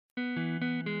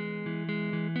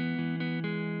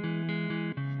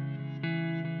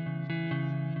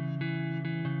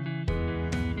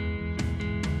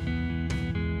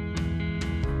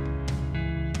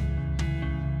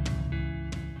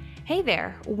Hey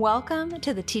there, welcome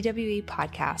to the TWE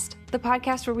podcast, the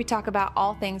podcast where we talk about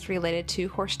all things related to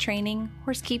horse training,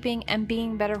 horse keeping, and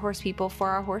being better horse people for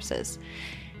our horses.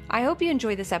 I hope you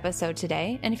enjoy this episode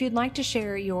today, and if you'd like to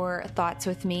share your thoughts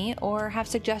with me or have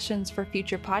suggestions for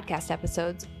future podcast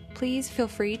episodes, please feel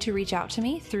free to reach out to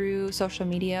me through social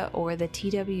media or the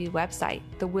TWE website,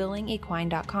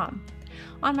 thewillingequine.com.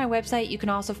 On my website, you can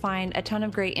also find a ton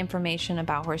of great information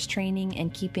about horse training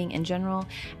and keeping in general,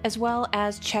 as well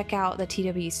as check out the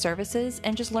TWE services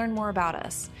and just learn more about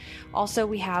us. Also,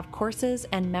 we have courses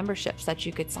and memberships that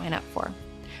you could sign up for.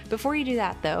 Before you do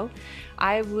that, though,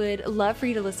 I would love for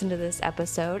you to listen to this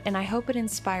episode, and I hope it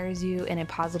inspires you in a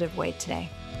positive way today.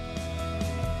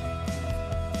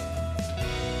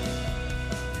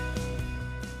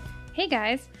 Hey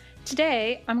guys!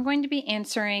 Today, I'm going to be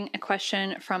answering a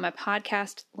question from a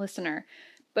podcast listener.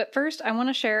 But first, I want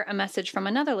to share a message from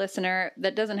another listener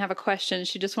that doesn't have a question.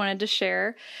 She just wanted to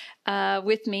share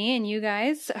with me and you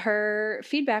guys her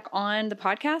feedback on the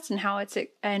podcast and how it's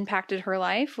impacted her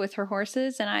life with her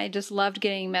horses. And I just loved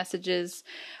getting messages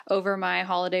over my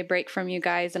holiday break from you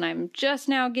guys. And I'm just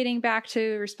now getting back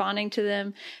to responding to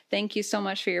them. Thank you so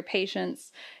much for your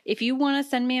patience. If you want to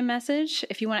send me a message,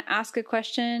 if you want to ask a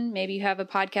question, maybe you have a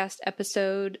podcast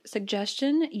episode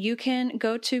suggestion, you can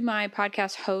go to my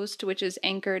podcast host, which is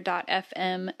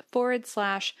anchor.fm/The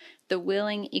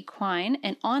Willing Equine.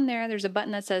 And on there's a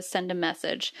button that says send a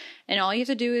message. And all you have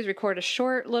to do is record a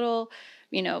short little,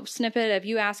 snippet of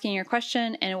you asking your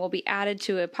question, and it will be added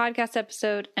to a podcast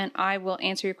episode. And I will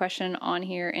answer your question on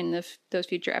here in those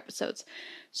future episodes.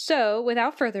 So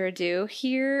without further ado,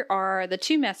 here are the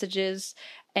two messages,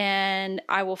 and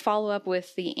I will follow up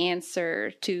with the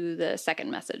answer to the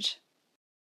second message.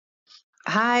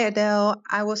 Hi, Adele.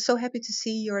 I was so happy to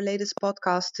see your latest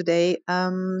podcast today.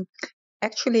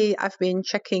 Actually, I've been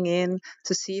checking in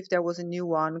to see if there was a new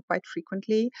one quite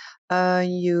frequently.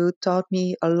 You taught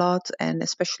me a lot, and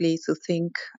especially to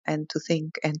think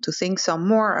some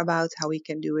more about how we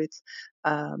can do it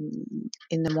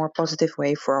in a more positive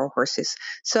way for our horses.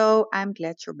 So I'm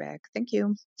glad you're back. Thank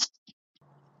you.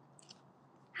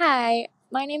 Hi,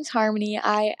 my name's Harmony.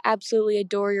 I absolutely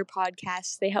adore your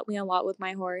podcasts. They help me a lot with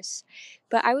my horse.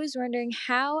 But I was wondering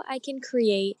how I can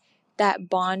create that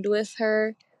bond with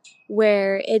her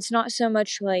where it's not so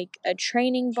much like a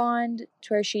training bond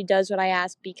to where she does what I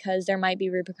ask because there might be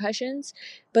repercussions,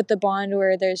 but the bond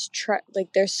where there's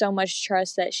there's so much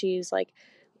trust that she's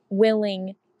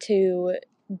willing to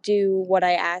do what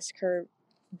I ask her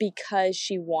because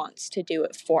she wants to do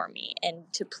it for me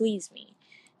and to please me.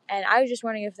 And I was just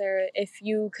wondering if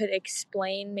you could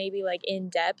explain maybe in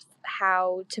depth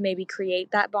how to maybe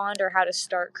create that bond or how to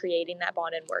start creating that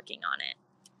bond and working on it.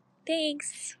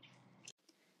 Thanks.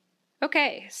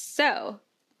 Okay, so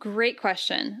great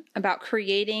question about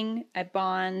creating a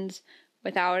bond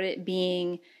without it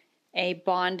being a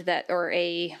bond or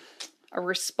a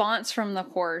response from the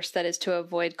horse that is to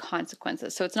avoid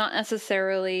consequences. So it's not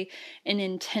necessarily an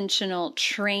intentional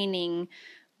training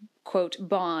quote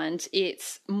bond.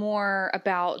 It's more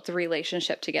about the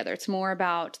relationship together. It's more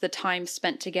about the time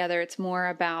spent together. It's more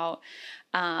about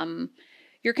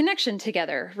your connection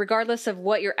together, regardless of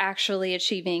what you're actually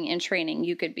achieving in training.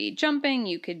 You could be jumping,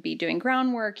 you could be doing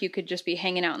groundwork, you could just be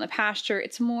hanging out in the pasture.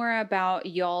 It's more about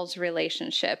y'all's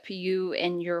relationship, you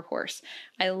and your horse.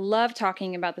 I love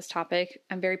talking about this topic.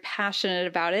 I'm very passionate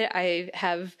about it. I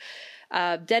have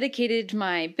dedicated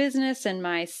my business and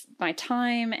my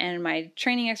time and my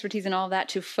training expertise and all of that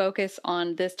to focus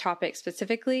on this topic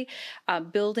specifically,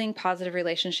 building positive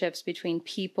relationships between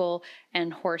people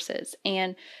and horses.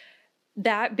 And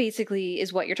that basically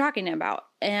is what you're talking about.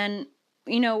 And,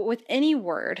 with any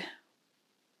word,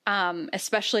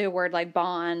 especially a word like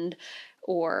bond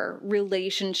or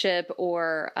relationship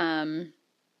or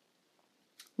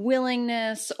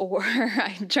willingness, or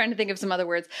I'm trying to think of some other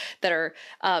words that are,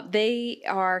 they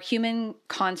are human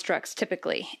constructs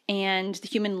typically, and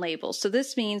human labels. So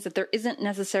this means that there isn't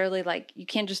necessarily you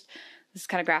can't just, this is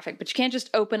kind of graphic, but you can't just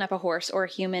open up a horse or a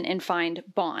human and find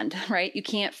bond, right? You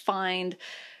can't find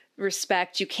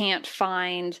respect. You can't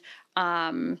find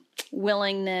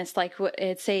willingness.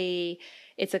 It's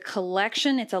a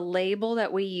collection. It's a label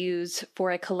that we use for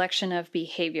a collection of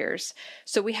behaviors.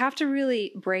 So we have to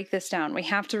really break this down. We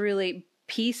have to really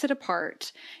piece it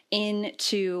apart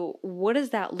into what does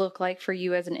that look like for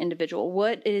you as an individual?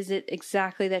 What is it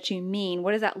exactly that you mean?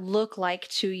 What does that look like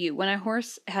to you? When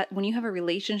you have a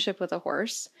relationship with a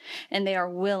horse and they are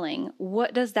willing,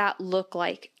 what does that look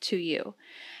like to you?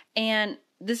 And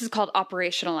this is called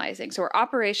operationalizing. So we're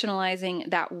operationalizing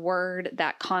that word,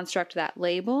 that construct, that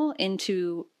label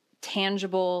into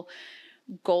tangible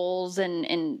goals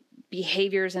and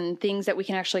behaviors and things that we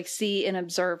can actually see and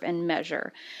observe and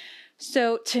measure.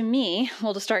 So to me,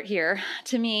 we'll just start here.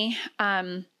 To me,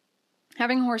 having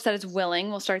a horse that is willing,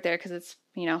 we'll start there because it's,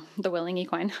 the willing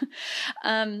equine.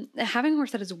 Having a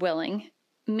horse that is willing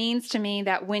means to me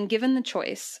that when given the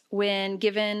choice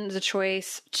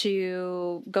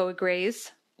to go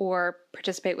graze or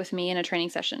participate with me in a training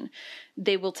session,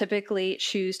 they will typically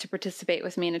choose to participate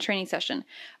with me in a training session.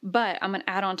 But I'm going to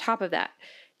add on top of that,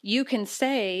 you can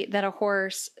say that a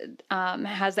horse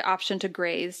has the option to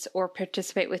graze or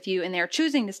participate with you, and they're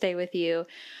choosing to stay with you.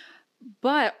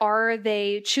 But are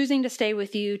they choosing to stay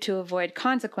with you to avoid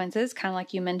consequences, kind of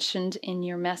like you mentioned in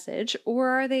your message? Or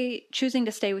are they choosing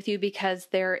to stay with you because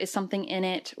there is something in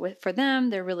it for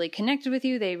them? They're really connected with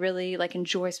you. They really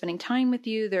enjoy spending time with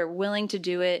you. They're willing to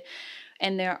do it.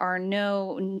 And there are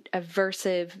no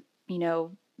aversive,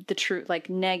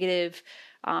 negative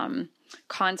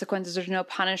consequences. There's no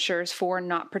punishers for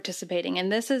not participating.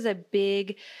 And this is a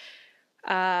big,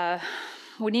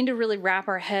 we need to really wrap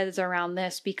our heads around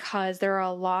this, because there are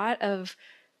a lot of,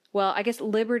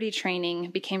 liberty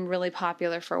training became really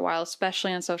popular for a while,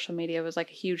 especially on social media. It was a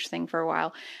huge thing for a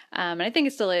while. And I think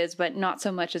it still is, but not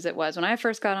so much as it was. When I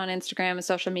first got on Instagram and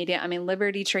social media,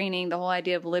 liberty training, the whole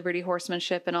idea of liberty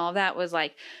horsemanship and all of that was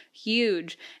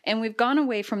huge. And we've gone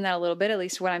away from that a little bit, at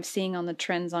least what I'm seeing on the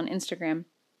trends on Instagram.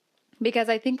 Because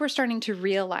I think we're starting to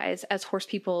realize as horse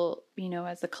people,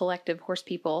 as the collective horse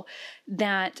people,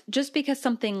 that just because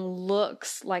something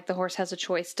looks like the horse has a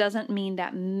choice doesn't mean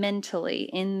that mentally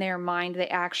in their mind they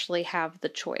actually have the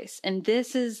choice. And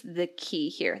this is the key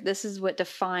here. This is what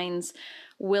defines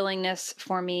willingness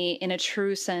for me in a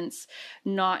true sense,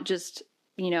 not just,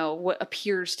 what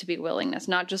appears to be willingness,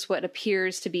 not just what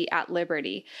appears to be at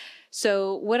liberty.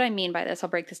 So what I mean by this, I'll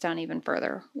break this down even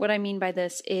further. What I mean by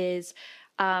this is,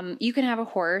 you can have a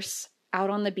horse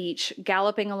out on the beach,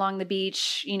 galloping along the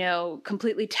beach,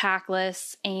 completely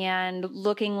tactless and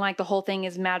looking like the whole thing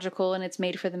is magical and it's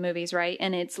made for the movies, right?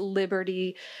 And it's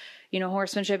liberty,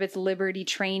 horsemanship, it's liberty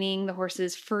training. The horse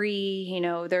is free,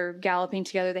 they're galloping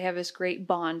together. They have this great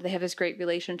bond. They have this great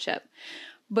relationship.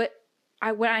 But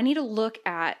what I need to look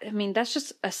at, that's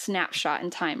just a snapshot in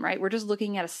time, right? We're just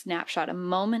looking at a snapshot, a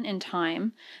moment in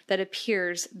time that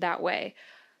appears that way.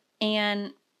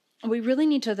 And we really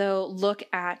need to, though, look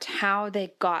at how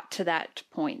they got to that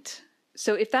point.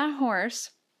 So if that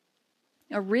horse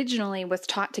originally was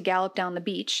taught to gallop down the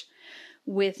beach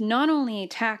with not only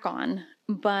tack on,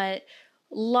 but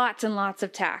lots and lots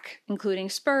of tack, including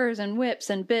spurs and whips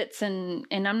and bits. And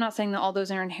I'm not saying that all those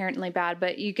are inherently bad,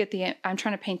 but you get I'm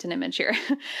trying to paint an image here.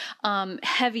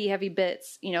 Heavy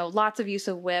bits, lots of use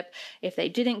of whip. If they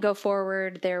didn't go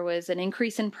forward, there was an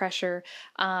increase in pressure.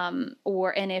 And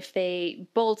if they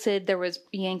bolted, there was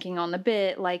yanking on the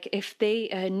bit. If they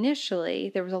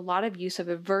there was a lot of use of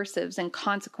aversives and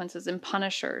consequences and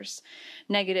punishers,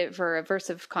 negative or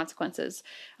aversive consequences,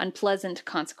 unpleasant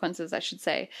consequences, I should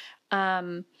say.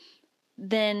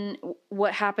 Then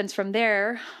what happens from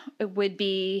there would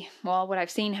be, what I've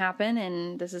seen happen,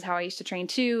 and this is how I used to train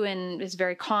too, and is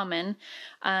very common.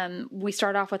 We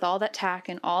start off with all that tack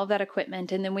and all of that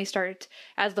equipment, and then we start,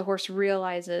 as the horse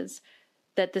realizes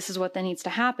that this is what that needs to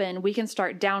happen, we can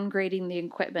start downgrading the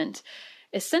equipment.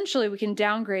 Essentially, we can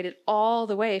downgrade it all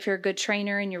the way if you're a good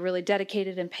trainer and you're really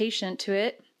dedicated and patient to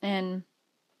it,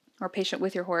 or patient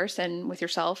with your horse and with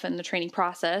yourself and the training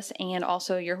process, and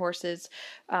also your horse is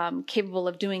capable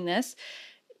of doing this.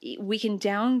 We can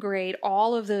downgrade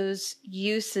all of those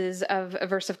uses of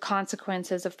aversive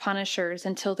consequences, of punishers,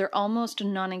 until they're almost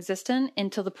non-existent,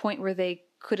 until the point where they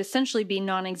could essentially be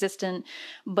non-existent,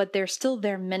 but they're still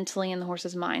there mentally in the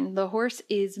horse's mind. The horse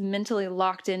is mentally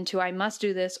locked into, I must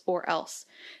do this or else.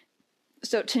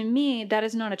 So to me, that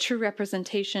is not a true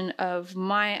representation of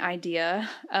my idea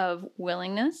of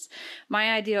willingness.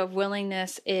 My idea of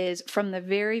willingness is from the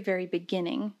very, very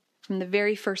beginning, from the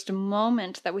very first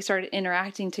moment that we started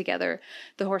interacting together,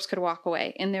 the horse could walk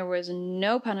away. And there was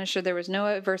no punisher, there was no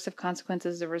aversive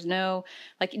consequences, there was no,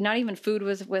 not even food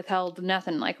was withheld,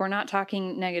 nothing. We're not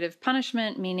talking negative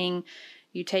punishment, meaning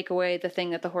you take away the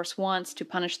thing that the horse wants to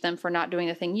punish them for not doing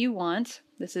the thing you want.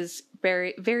 This is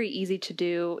very, very easy to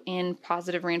do in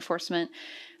positive reinforcement.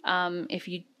 If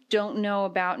you don't know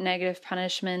about negative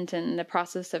punishment and the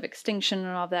process of extinction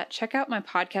and all that, check out my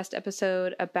podcast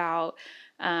episode about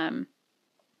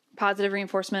positive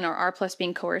reinforcement, or R+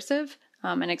 being coercive,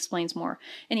 and explains more.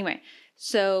 Anyway,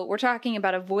 so we're talking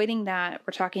about avoiding that.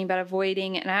 We're talking about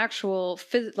avoiding an actual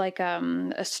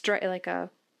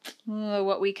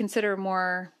what we consider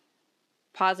more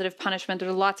positive punishment.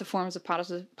 There's lots of forms of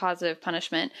positive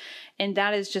punishment, and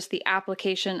that is just the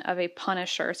application of a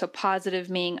punisher. So positive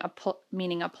meaning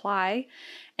apply,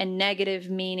 and negative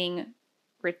meaning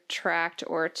retract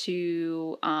or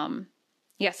to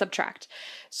subtract.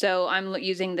 So I'm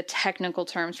using the technical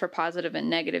terms for positive and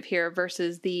negative here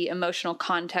versus the emotional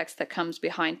context that comes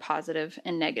behind positive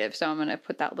and negative. So I'm going to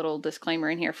put that little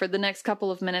disclaimer in here. For the next couple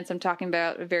of minutes, I'm talking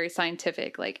about a very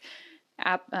scientific, like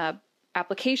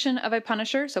application of a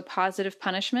punisher. So positive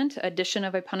punishment, addition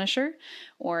of a punisher,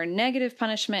 or negative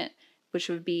punishment, which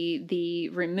would be the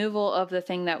removal of the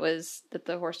thing that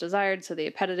the horse desired. So the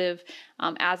appetitive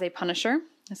as a punisher.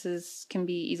 This can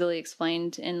be easily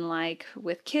explained in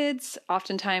with kids.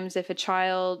 Oftentimes, if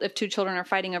two children are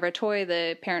fighting over a toy,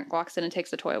 the parent walks in and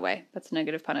takes the toy away. That's a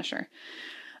negative punisher.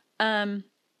 Anyway,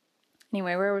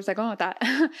 where was I going with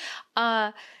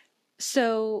that?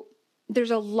 So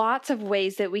there's lots of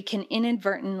ways that we can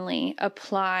inadvertently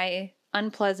apply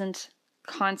unpleasant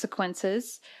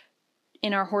consequences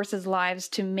in our horses' lives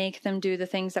to make them do the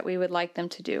things that we would like them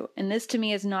to do. And this to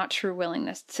me is not true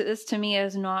willingness. This to me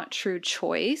is not true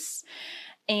choice.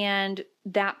 And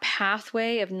that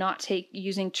pathway of not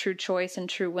using true choice and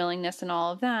true willingness and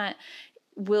all of that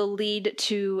will lead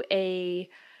to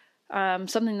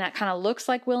something that kind of looks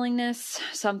like willingness,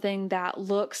 something that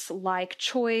looks like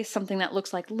choice, something that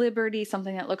looks like liberty,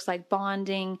 something that looks like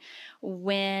bonding,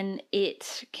 when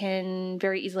it can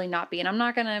very easily not be. And I'm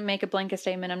not going to make a blanket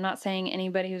statement. I'm not saying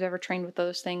anybody who's ever trained with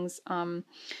those things doesn't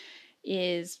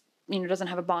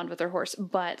have a bond with their horse,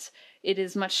 but it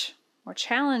is much more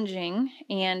challenging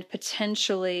and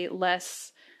potentially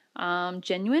less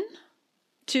genuine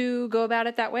to go about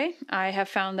it that way. I have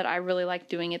found that I really like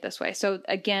doing it this way. So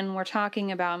again, I'm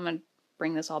going to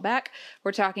bring this all back.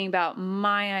 We're talking about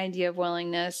my idea of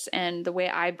willingness and the way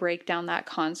I break down that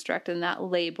construct and that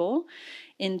label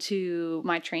into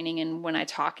my training and when I'm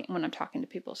talking to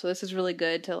people. So this is really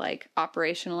good to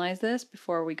operationalize this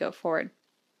before we go forward.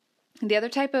 The other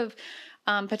type of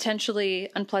potentially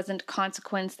unpleasant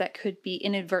consequence that could be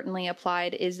inadvertently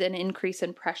applied is an increase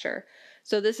in pressure.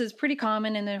 So this is pretty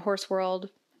common in the horse world.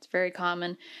 It's very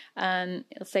common.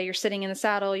 Let's say you're sitting in the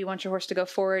saddle, you want your horse to go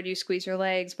forward, you squeeze your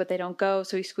legs, but they don't go,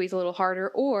 so you squeeze a little harder,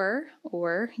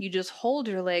 or you just hold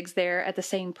your legs there at the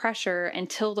same pressure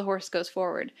until the horse goes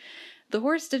forward. The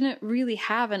horse didn't really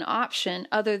have an option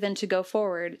other than to go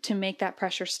forward to make that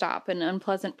pressure stop, an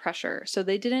unpleasant pressure. So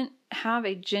they didn't have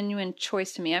a genuine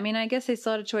choice to me. I mean, I guess they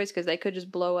still had a choice because they could just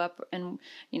blow up and,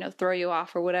 throw you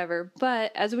off or whatever.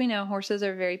 But as we know, horses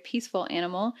are a very peaceful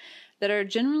animal that are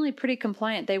generally pretty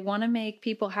compliant. They want to make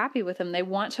people happy with them. They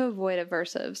want to avoid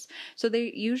aversives. So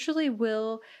they usually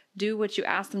will do what you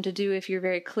ask them to do if you're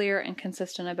very clear and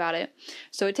consistent about it.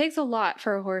 So it takes a lot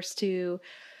for a horse to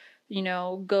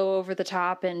go over the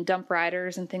top and dump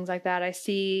riders and things like that. I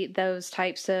see those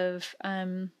types of,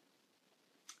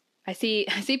 I see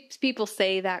people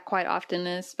say that quite often,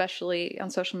 especially on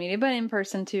social media, but in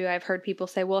person too. I've heard people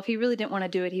say, well, if he really didn't want to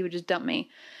do it, he would just dump me.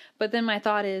 But then my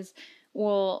thought is,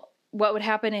 well, what would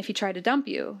happen if he tried to dump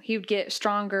you? He would get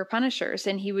stronger punishers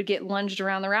and he would get lunged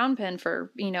around the round pen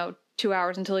for, 2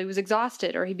 hours until he was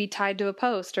exhausted, or he'd be tied to a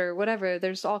post or whatever.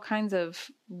 There's all kinds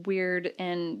of weird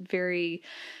and very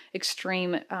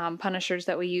extreme punishers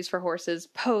that we use for horses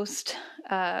post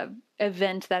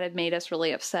event that had made us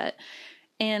really upset.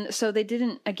 And so they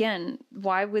didn't, again,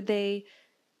 why would they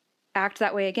act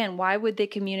that way again? Why would they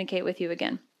communicate with you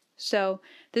again? So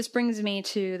this brings me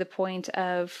to the point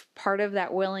of part of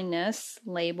that willingness,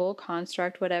 label,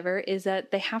 construct, whatever, is that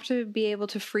they have to be able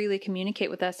to freely communicate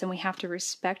with us, and we have to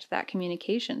respect that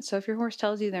communication. So if your horse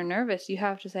tells you they're nervous, you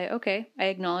have to say, okay, I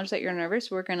acknowledge that you're nervous.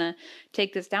 We're going to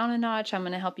take this down a notch. I'm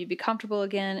going to help you be comfortable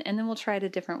again, and then we'll try it a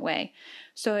different way.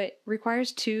 So it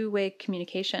requires two-way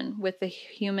communication with the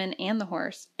human and the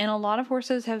horse. And a lot of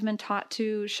horses have been taught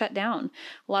to shut down.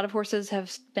 A lot of horses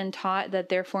have been taught that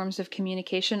their forms of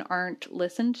communication aren't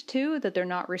listened to, that they're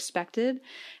not respected,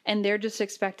 and they're just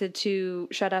expected to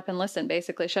shut up and listen,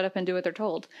 basically shut up and do what they're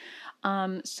told.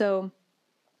 So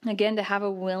again, to have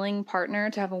a willing partner,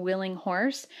 to have a willing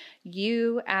horse,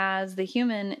 you as the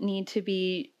human need to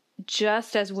be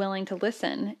just as willing to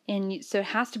listen. And so it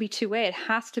has to be two-way. It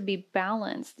has to be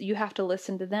balanced. You have to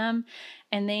listen to them,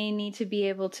 and they need to be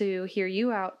able to hear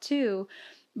you out too.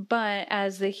 But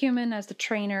as the human, as the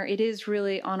trainer, it is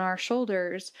really on our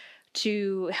shoulders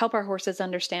to help our horses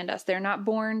understand us. They're not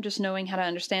born just knowing how to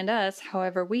understand us.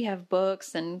 However, we have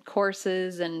books and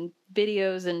courses and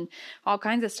videos and all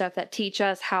kinds of stuff that teach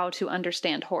us how to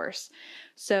understand horse.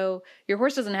 So your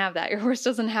horse doesn't have that. Your horse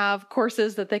doesn't have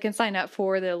courses that they can sign up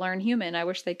for to learn human. I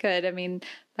wish they could. I mean,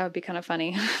 that would be kind of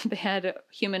funny. They had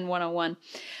human 101.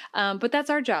 But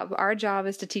that's our job. Our job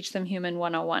is to teach them human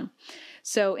 101.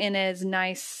 So in as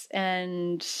nice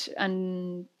and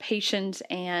patient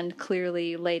and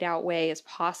clearly laid out way as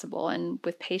possible, and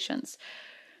with patience.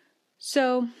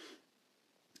 So,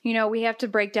 we have to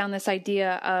break down this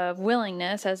idea of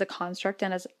willingness as a construct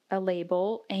and as a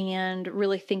label, and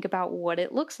really think about what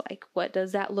it looks like. What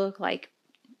does that look like?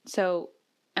 So,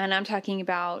 and I'm talking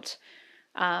about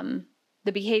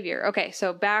the behavior. Okay,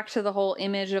 so back to the whole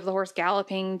image of the horse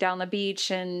galloping down the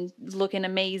beach and looking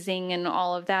amazing and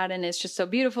all of that, and it's just so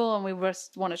beautiful, and we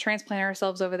just want to transplant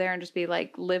ourselves over there and just be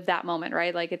like, live that moment,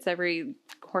 right? Like it's every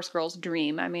horse girl's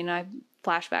dream. I mean, I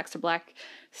flashbacks to Black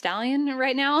Stallion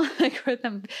right now, like with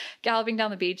them galloping down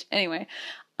the beach. Anyway,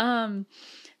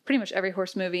 pretty much every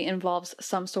horse movie involves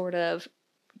some sort of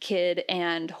kid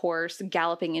and horse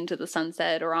galloping into the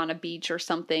sunset or on a beach or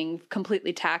something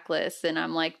completely tactless. And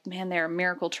I'm like, man, they're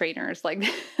miracle trainers. Like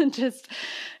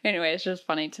anyway, it's just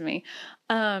funny to me.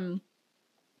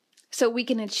 So we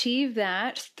can achieve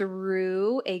that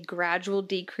through a gradual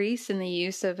decrease in the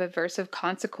use of aversive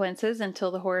consequences until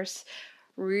the horse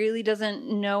really doesn't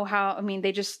know how. I mean,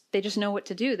 they just know what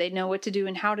to do. They know what to do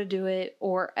and how to do it,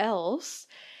 or else.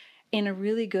 And a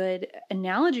really good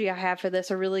analogy I have for this,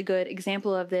 a really good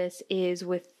example of this, is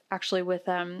with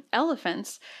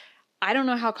elephants. I don't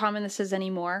know how common this is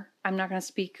anymore. I'm not going to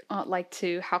speak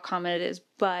to how common it is,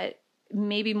 but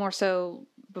maybe more so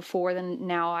before than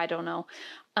now. I don't know.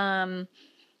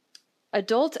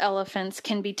 Adult elephants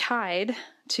can be tied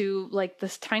to like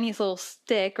this tiniest little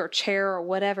stick or chair or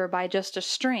whatever by just a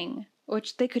string,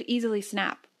 which they could easily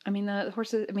snap. I mean,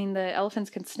 the elephants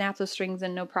can snap those strings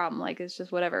and no problem. Like, it's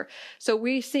just whatever. So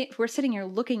we're sitting here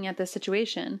looking at this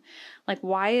situation. Like,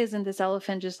 why isn't this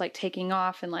elephant just like taking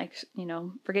off and like,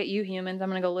 forget you humans, I'm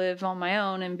going to go live on my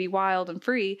own and be wild and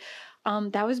free.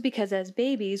 That was because as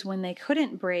babies, when they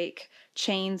couldn't break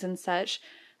chains and such,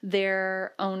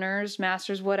 their owners,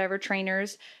 masters, whatever,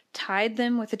 trainers, tied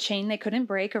them with a chain they couldn't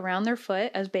break around their foot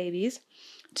as babies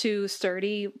to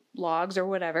sturdy logs or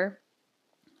whatever.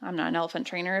 I'm not an elephant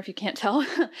trainer, if you can't tell,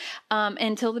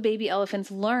 until the baby elephants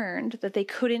learned that they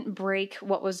couldn't break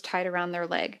what was tied around their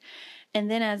leg. And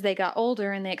then as they got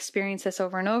older and they experienced this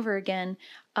over and over again,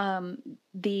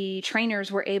 the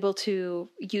trainers were able to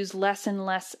use less and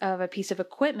less of a piece of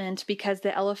equipment because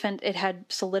the elephant, it had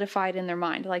solidified in their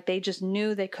mind. Like they just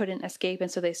knew they couldn't escape,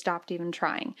 and so they stopped even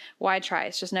trying. Why try?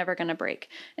 It's just never going to break.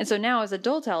 And so now as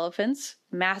adult elephants,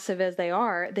 massive as they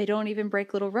are, they don't even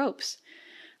break little ropes.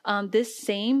 This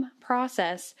same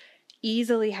process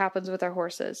easily happens with our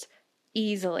horses.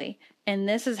 Easily. And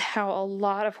this is how a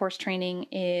lot of horse training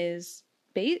this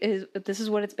is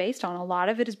what it's based on. A lot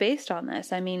of it is based on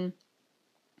this. I mean,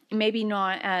 maybe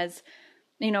not as,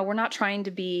 we're not trying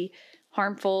to be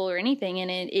harmful or anything,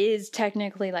 and it is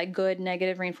technically like good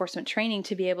negative reinforcement training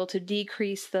to be able to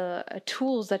decrease the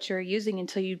tools that you're using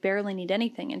until you barely need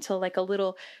anything, until like a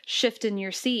little shift in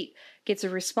your seat gets a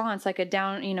response, like a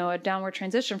downward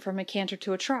transition from a canter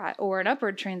to a trot, or an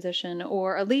upward transition,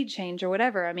 or a lead change, or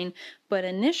whatever. I mean, but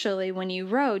initially when you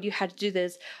rode, you had to do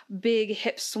this big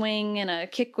hip swing and a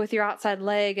kick with your outside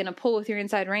leg and a pull with your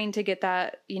inside rein to get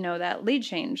that, that lead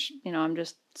change. I'm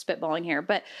just spitballing here,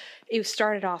 but it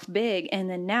started off big, and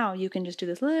then now you can just do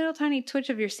this little tiny twitch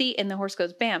of your seat and the horse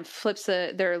goes bam, flips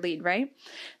their lead, right?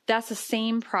 That's the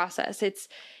same process.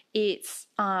 It's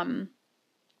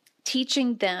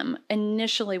teaching them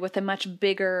initially with a much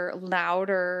bigger,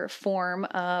 louder form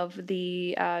of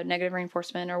the negative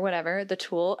reinforcement or whatever, the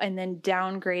tool, and then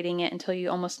downgrading it until you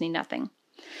almost need nothing.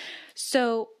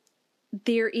 So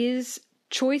there is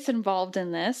choice involved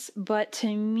in this, but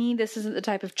to me, this isn't the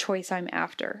type of choice I'm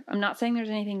after. I'm not saying there's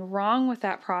anything wrong with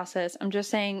that process. I'm just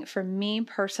saying for me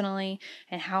personally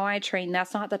and how I train,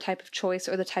 that's not the type of choice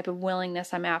or the type of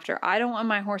willingness I'm after. I don't want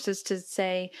my horses to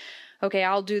say, okay,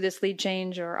 I'll do this lead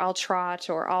change, or I'll trot,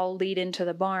 or I'll lead into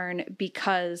the barn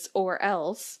because, or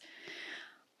else.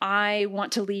 I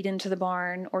want to lead into the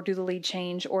barn or do the lead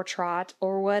change or trot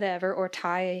or whatever, or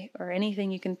tie or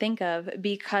anything you can think of,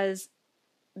 because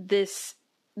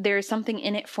there's something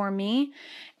in it for me,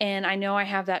 and I know I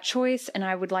have that choice, and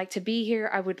I would like to be here.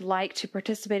 I would like to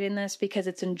participate in this because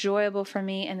it's enjoyable for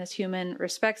me, and this human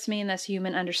respects me, and this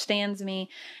human understands me,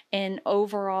 and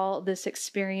overall this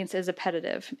experience is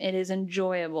appetitive. It is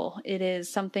enjoyable. It is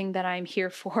something that I'm here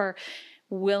for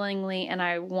willingly, and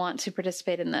I want to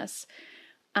participate in this.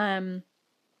 And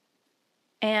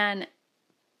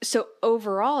So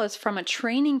overall, as from a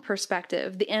training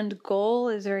perspective, the end goal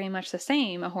is very much the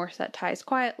same. A horse that ties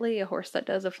quietly, a horse that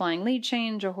does a flying lead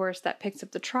change, a horse that picks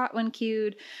up the trot when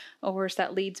cued, a horse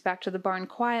that leads back to the barn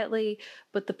quietly.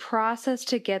 But the process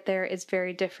to get there is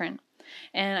very different.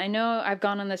 And I know I've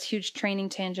gone on this huge training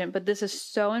tangent, but this is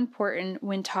so important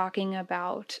when talking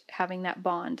about having that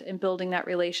bond and building that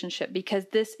relationship, because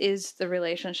this is the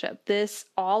relationship.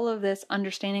 All of this,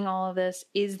 understanding all of this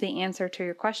is the answer to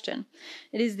your question.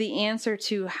 It is the answer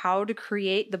to how to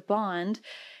create the bond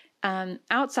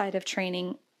outside of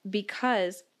training,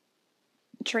 because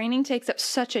training takes up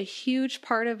such a huge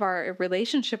part of our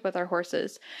relationship with our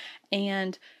horses.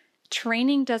 And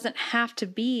training doesn't have to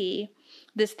be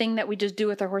this thing that we just do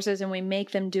with our horses and we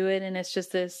make them do it. And it's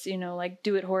just this, like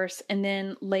do it horse. And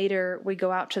then later we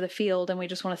go out to the field and we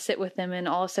just want to sit with them. And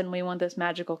all of a sudden we want this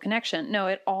magical connection. No,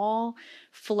 it all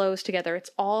flows together. It's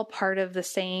all part of the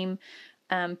same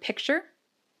picture.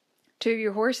 To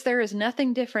your horse, there is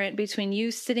nothing different between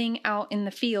you sitting out in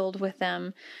the field with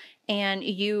them and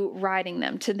you riding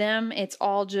them. To them, it's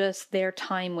all just their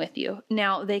time with you.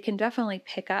 Now, they can definitely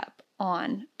pick up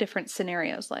on different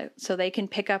scenarios. So they can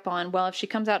pick up on, well, if she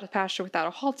comes out to pasture without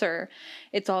a halter,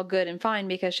 it's all good and fine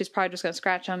because she's probably just going to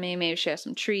scratch on me. Maybe she has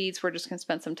some treats. We're just going to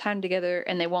spend some time together,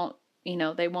 and they won't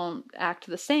act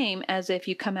the same as if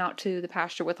you come out to the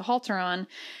pasture with a halter on,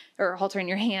 or a halter in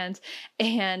your hand,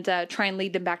 and try and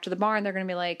lead them back to the barn. They're going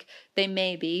to be like, they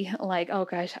may be like, oh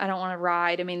gosh, I don't want to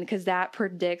ride. I mean, because that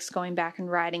predicts going back and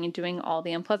riding and doing all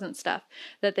the unpleasant stuff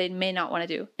that they may not want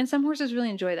to do. And some horses really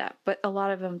enjoy that, but a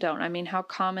lot of them don't. I mean, how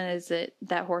common is it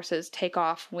that horses take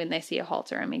off when they see a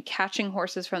halter? I mean, catching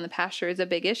horses from the pasture is a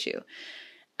big issue.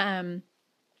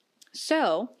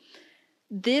 So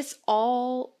this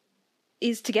all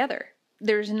is together.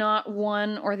 There's not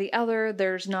one or the other.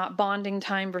 There's not bonding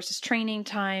time versus training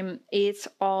time. It's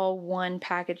all one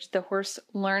package. The horse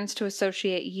learns to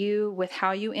associate you with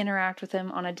how you interact with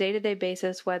him on a day-to-day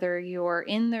basis, whether you're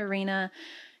in the arena,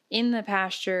 in the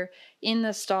pasture, in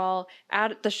the stall, out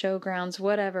at the showgrounds,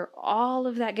 whatever. All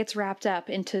of that gets wrapped up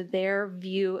into their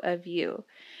view of you.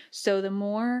 So the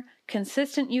more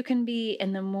consistent you can be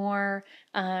and the more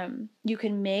you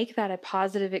can make that a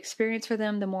positive experience for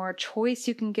them, the more choice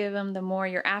you can give them, the more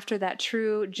you're after that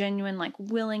true, genuine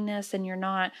willingness and you're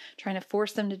not trying to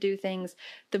force them to do things,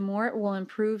 the more it will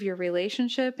improve your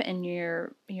relationship and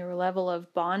your level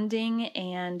of bonding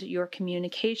and your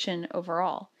communication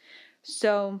overall.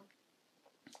 So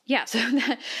yeah, so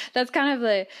that's kind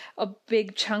of a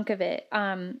big chunk of it.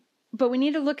 But we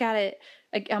need to look at it.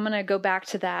 I'm going to go back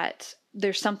to that.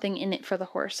 There's something in it for the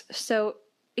horse. So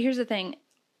here's the thing.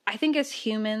 I think as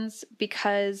humans,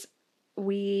 because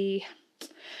I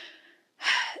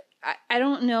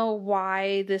don't know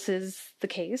why this is the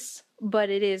case, but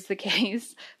it is the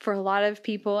case for a lot of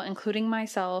people, including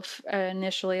myself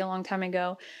initially a long time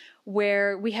ago,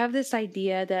 where we have this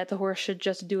idea that the horse should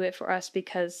just do it for us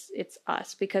because it's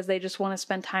us, because they just want to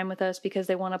spend time with us, because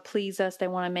they want to please us, they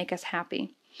want to make us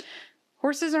happy.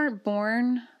 Horses aren't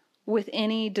born with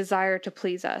any desire to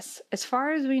please us. As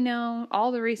far as we know,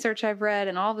 all the research I've read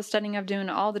and all the studying I've done,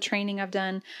 all the training I've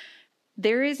done,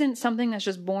 there isn't something that's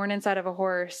just born inside of a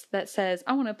horse that says,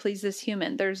 I want to please this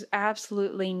human. There's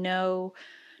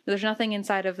nothing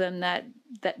inside of them that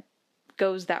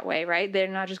goes that way, right? They're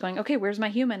not just going, okay, where's my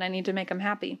human? I need to make him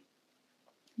happy.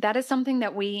 That is something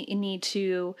that we need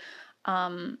to,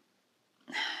 I'm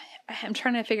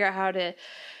trying to figure out how to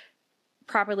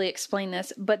properly explain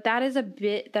this, but that is a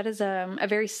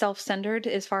very self-centered,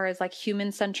 as far as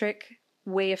human-centric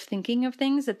way of thinking of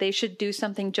things, that they should do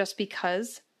something just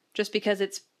because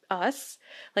it's us.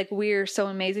 We're so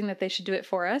amazing that they should do it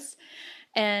for us.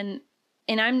 And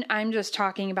I'm just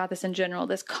talking about this in general,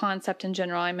 this concept in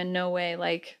general. I'm in no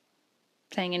way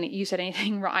saying you said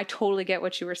anything wrong. I totally get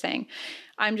what you were saying.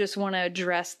 I just want to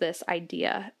address this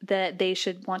idea that they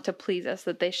should want to please us,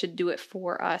 that they should do it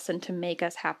for us and to make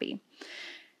us happy.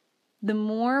 The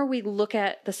more we look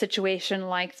at the situation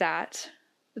like that,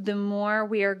 the more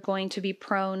we are going to be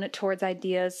prone towards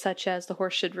ideas such as the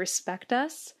horse should respect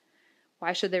us.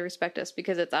 Why should they respect us?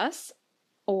 Because it's us?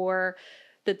 Or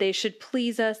that they should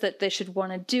please us, that they should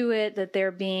want to do it, that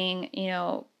they're being,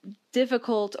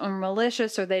 difficult or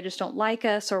malicious, or they just don't like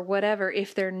us or whatever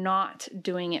if they're not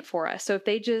doing it for us. So if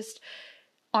they just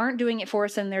aren't doing it for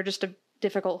us and they're just a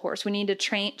difficult horse, we need to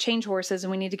change horses,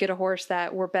 and we need to get a horse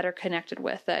that we're better connected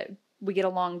with, that we get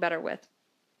along better with.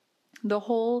 The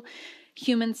whole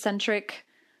human-centric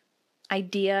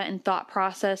idea and thought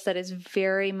process that is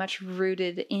very much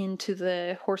rooted into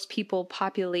the horse people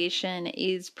population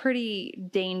is pretty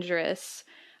dangerous,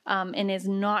 and is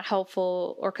not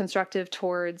helpful or constructive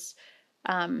towards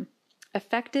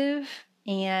effective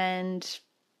and,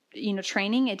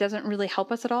 training. It doesn't really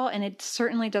help us at all. And it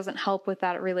certainly doesn't help with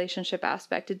that relationship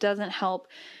aspect. It doesn't help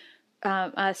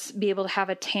us be able to have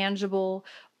a tangible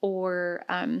or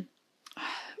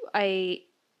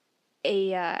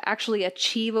actually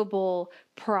achievable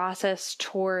process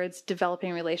towards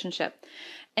developing a relationship.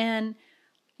 And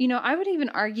I would even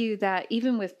argue that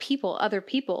even with other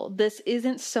people, this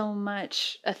isn't so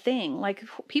much a thing. Like,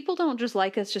 people don't just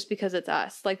like us just because it's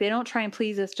us. Like, they don't try and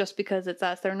please us just because it's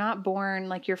us. They're not born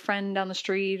like your friend down the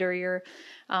street or your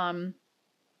friend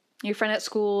at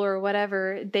school or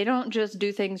whatever. They don't just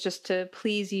do things just to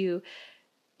please you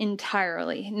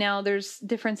entirely. Now, there's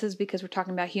differences because we're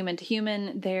talking about human to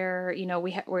human. There,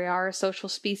 we are a social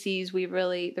species.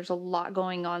 There's a lot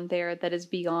going on there that is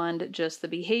beyond just the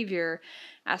behavior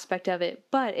aspect of it.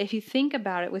 But if you think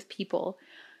about it with people,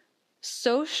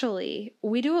 socially,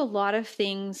 we do a lot of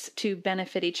things to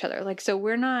benefit each other. Like, so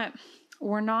we're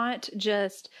not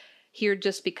just here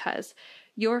just because.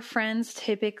 Your friends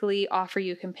typically offer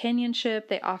you companionship,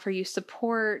 they offer you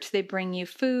support, they bring you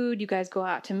food, you guys go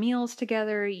out to meals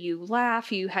together, you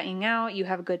laugh, you hang out, you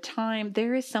have a good time.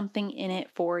 There is something in it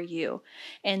for you,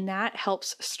 and that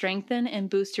helps strengthen and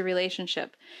boost your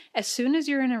relationship. As soon as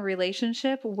you're in a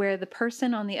relationship where the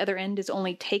person on the other end is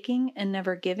only taking and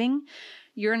never giving,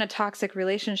 you're in a toxic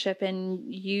relationship, and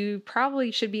you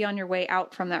probably should be on your way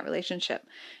out from that relationship.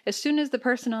 As soon as the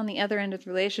person on the other end of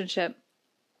the relationship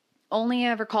only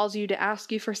ever calls you to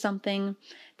ask you for something,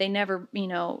 they never,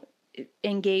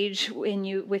 engage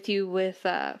with you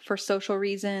for social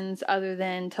reasons other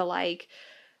than to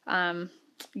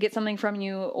get something from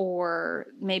you, or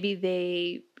maybe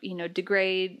they,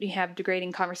 have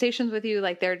degrading conversations with you.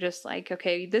 Like, they're just like,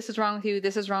 okay, this is wrong with you.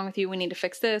 This is wrong with you. We need to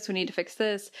fix this. We need to fix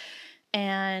this.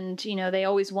 And, they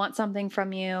always want something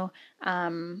from you.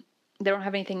 They don't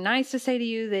have anything nice to say to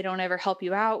you. They don't ever help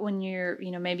you out when you're,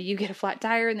 maybe you get a flat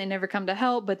tire and they never come to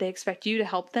help, but they expect you to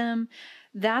help them.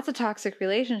 That's a toxic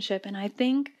relationship. And I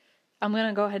think, I'm going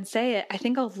to go ahead and say it, I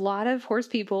think a lot of horse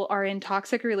people are in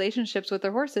toxic relationships with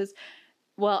their horses.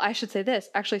 Well, I should say this,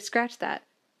 actually scratch that.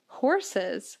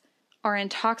 Horses are in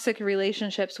toxic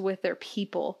relationships with their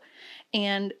people,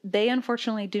 and they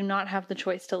unfortunately do not have the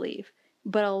choice to leave.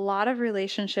 But a lot of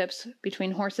relationships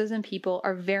between horses and people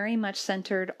are very much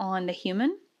centered on the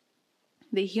human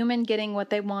getting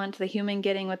what they want, the human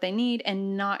getting what they need,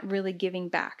 and not really giving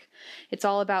back. It's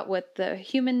all about what the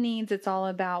human needs. It's all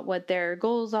about what their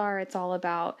goals are. It's all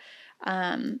about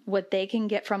what they can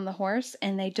get from the horse,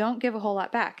 and they don't give a whole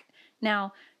lot back.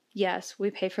 Now, yes,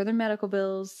 we pay for their medical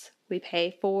bills. We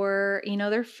pay for,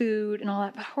 their food and all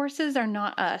that, but horses are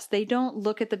not us. They don't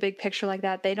look at the big picture like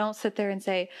that. They don't sit there and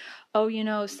say, oh,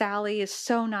 Sally is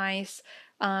so nice.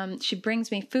 She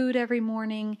brings me food every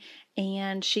morning,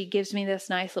 and she gives me this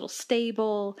nice little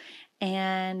stable,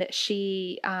 and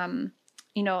she, I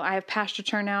have pasture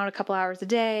turn out a couple hours a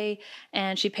day,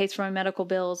 and she pays for my medical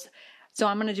bills. So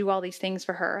I'm going to do all these things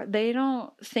for her. They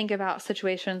don't think about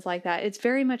situations like that. It's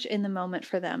very much in the moment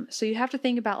for them. So you have to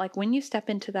think about, like, when you step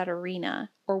into that arena,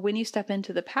 or when you step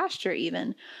into the pasture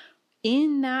even,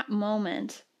 in that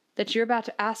moment that you're about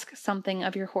to ask something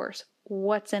of your horse,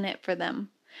 what's in it for them?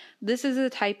 This is a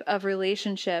type of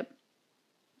relationship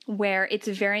where it's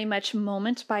very much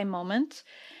moment by moment.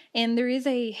 And there is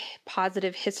a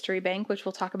positive history bank, which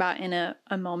we'll talk about in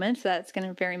a moment. That's going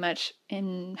to very much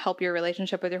help your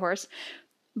relationship with your horse.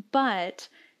 But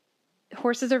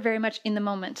horses are very much in the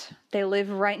moment. They live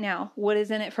right now. What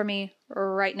is in it for me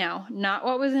right now? Not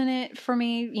what was in it for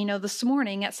me, this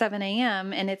morning at 7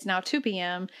 a.m. and it's now 2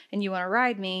 p.m. and you want to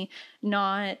ride me.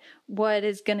 Not what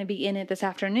is going to be in it this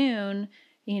afternoon,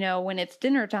 when it's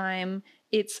dinner time.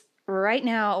 It's right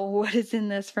now, what is in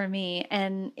this for me?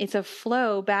 And it's a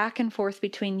flow back and forth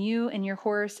between you and your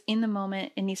horse in the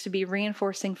moment. It needs to be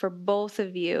reinforcing for both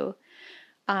of you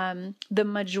the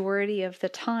majority of the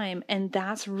time. And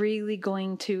that's really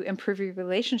going to improve your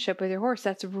relationship with your horse.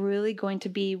 That's really going to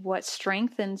be what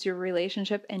strengthens your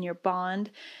relationship and your bond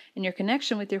and your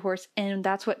connection with your horse. And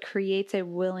that's what creates a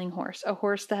willing horse, a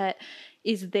horse that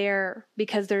is there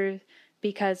because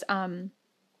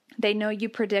they know you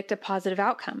predict a positive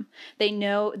outcome. They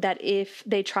know that if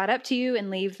they trot up to you and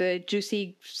leave the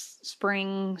juicy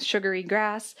spring sugary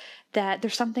grass, that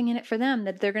there's something in it for them,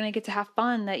 that they're going to get to have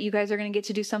fun, that you guys are going to get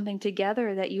to do something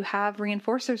together, that you have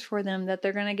reinforcers for them, that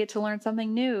they're going to get to learn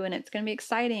something new and it's going to be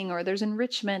exciting, or there's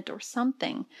enrichment or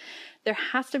something. There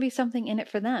has to be something in it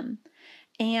for them.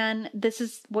 And this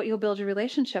is what you'll build your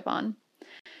relationship on.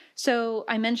 So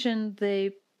I mentioned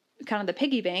the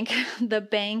piggy bank, the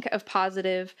bank of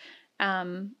positive,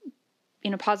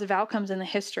 positive outcomes in the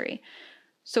history.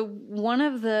 So one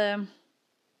of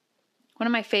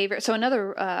my favorite, so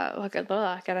another, I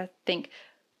gotta think,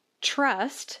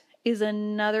 trust is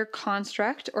another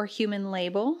construct or human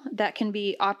label that can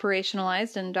be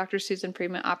operationalized, and Dr. Susan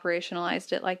Friedman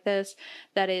operationalized it like this,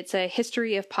 that it's a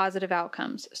history of positive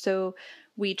outcomes. So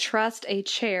we trust a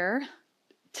chair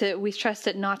we trust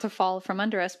it not to fall from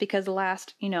under us because the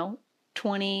last,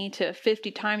 20 to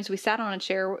 50 times we sat on a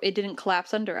chair, it didn't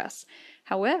collapse under us.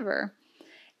 However,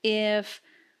 if,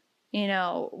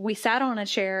 we sat on a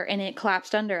chair and it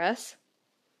collapsed under us,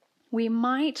 we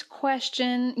might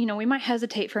question, we might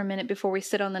hesitate for a minute before we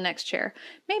sit on the next chair.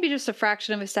 Maybe just a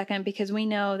fraction of a second, because we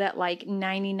know that like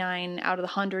 99 out of the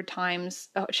 100 times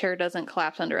a chair doesn't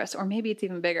collapse under us. Or maybe it's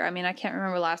even bigger. I mean, I can't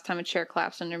remember last time a chair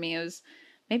collapsed under me. It was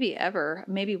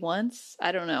maybe once.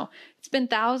 I don't know. It's been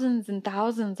thousands and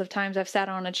thousands of times I've sat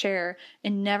on a chair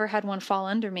and never had one fall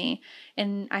under me.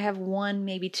 And I have one,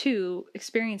 maybe two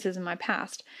experiences in my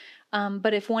past.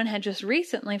 But if one had just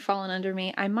recently fallen under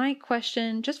me, I might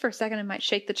question just for a second. I might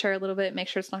shake the chair a little bit, make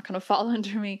sure it's not going to fall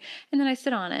under me. And then I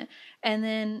sit on it. And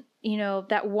then,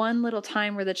 that one little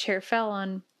time where the chair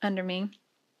fell under me,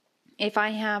 if I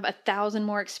have 1,000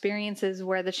 more experiences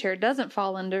where the chair doesn't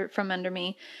fall from under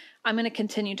me, I'm going to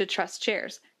continue to trust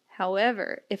chairs.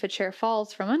 However, if a chair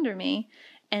falls from under me,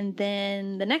 and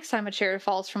then the next time a chair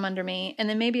falls from under me, and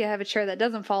then maybe I have a chair that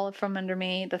doesn't fall from under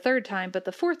me the third time, but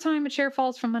the fourth time a chair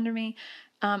falls from under me,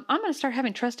 I'm going to start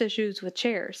having trust issues with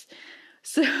chairs.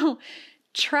 So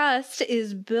trust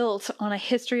is built on a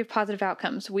history of positive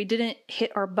outcomes. We didn't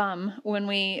hit our bum when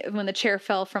the chair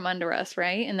fell from under us,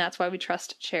 right? And that's why we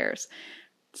trust chairs.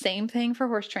 Same thing for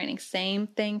horse training. Same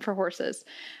thing for horses.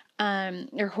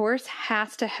 Your horse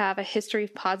has to have a history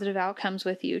of positive outcomes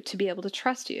with you to be able to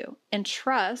trust you. And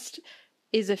trust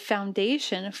is a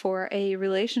foundation for a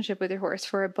relationship with your horse,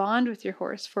 for a bond with your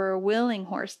horse, for a willing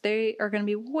horse. They are going to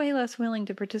be way less willing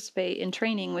to participate in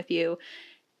training with you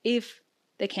if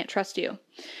they can't trust you.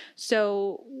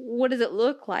 So what does it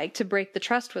look like to break the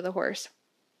trust with a horse?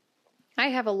 I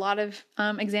have a lot of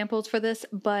examples for this,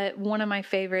 but one of my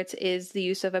favorites is the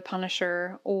use of a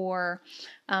punisher or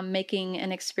making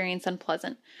an experience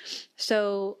unpleasant.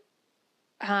 So,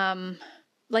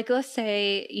 let's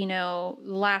say,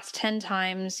 last 10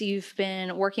 times you've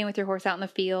been working with your horse out in the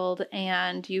field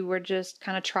and you were just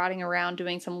kind of trotting around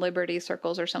doing some liberty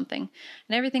circles or something,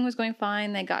 and everything was going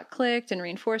fine. They got clicked and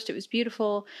reinforced. It was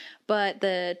beautiful. But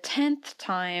the 10th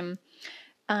time,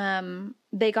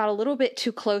 they got a little bit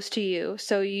too close to you,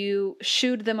 so you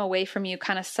shooed them away from you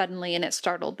kind of suddenly and it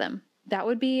startled them. That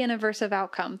would be an aversive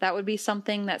outcome. That would be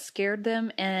something that scared them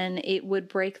and it would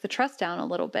break the trust down a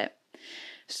little bit.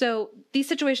 So these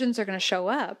situations are going to show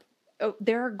up.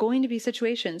 There are going to be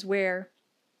situations where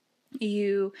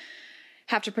you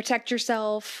have to protect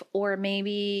yourself, or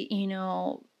maybe,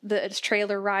 the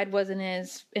trailer ride wasn't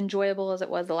as enjoyable as it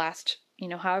was the last,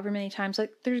 however many times.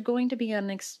 Like, there's going to be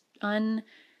unintended,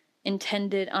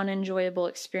 unenjoyable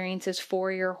experiences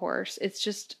for your horse. It's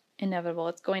just inevitable.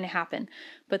 It's going to happen.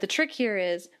 But the trick here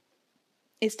is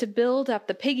to build up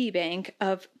the piggy bank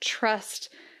of trust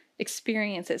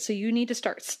experiences. So you need to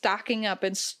start stocking up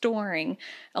and storing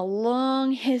a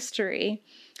long history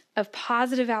of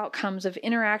positive outcomes of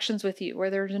interactions with you, where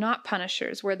there's not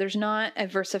punishers, where there's not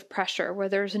aversive pressure, where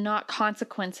there's not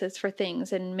consequences for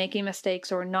things and making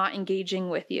mistakes or not engaging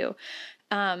with you.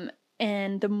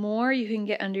 And the more you can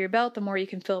get under your belt, the more you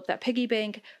can fill up that piggy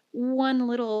bank. One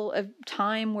little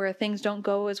time where things don't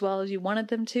go as well as you wanted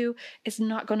them to is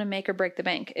not going to make or break the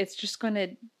bank. It's just going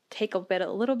to take a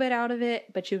little bit out of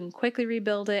it, but you can quickly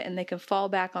rebuild it and they can fall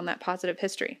back on that positive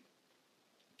history.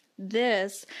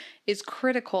 This is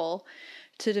critical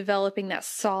to developing that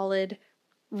solid,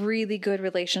 really good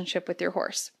relationship with your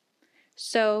horse.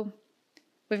 So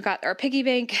we've got our piggy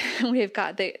bank, we've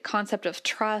got the concept of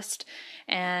trust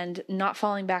and not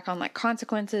falling back on like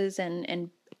consequences and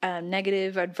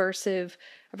negative, aversive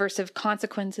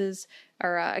consequences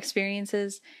or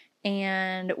experiences.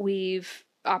 And we've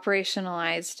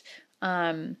operationalized,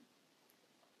 what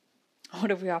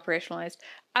have we operationalized?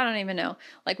 I don't even know.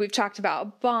 Like, we've talked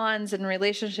about bonds and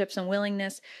relationships and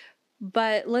willingness,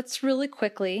 but let's really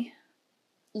quickly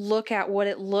look at what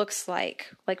it looks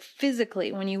like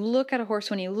physically. When you look at a horse,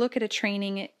 when you look at a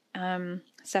training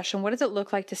session, what does it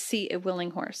look like to see a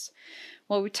willing horse?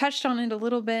 Well, we touched on it a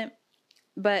little bit,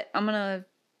 but I'm going to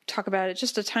talk about it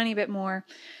just a tiny bit more.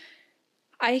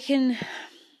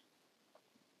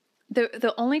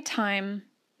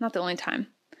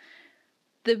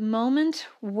 The moment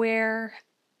where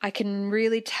I can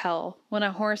really tell when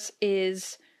a horse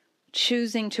is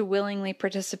choosing to willingly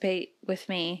participate with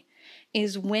me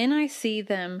is when I see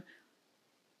them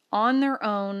on their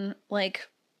own, like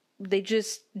they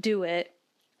just do it,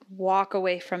 walk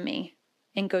away from me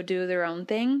and go do their own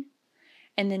thing.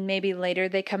 And then maybe later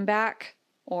they come back,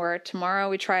 or tomorrow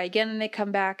we try again and they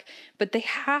come back. But they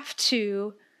have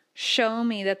to show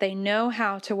me that they know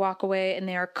how to walk away, and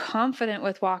they are confident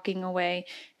with walking away,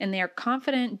 and they are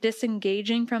confident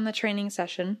disengaging from the training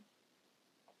session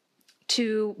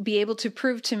to be able to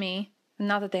prove to me,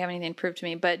 not that they have anything to prove to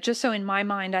me, but just so in my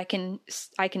mind I can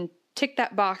tick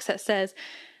that box that says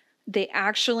they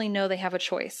actually know they have a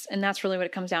choice. And that's really what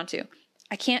it comes down to.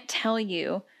 I can't tell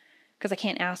you, because I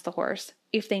can't ask the horse,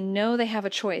 if they know they have a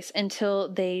choice until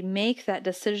they make that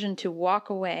decision to walk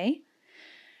away.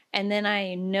 And then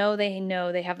I know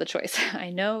they have the choice. I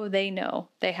know they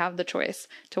have the choice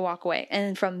to walk away.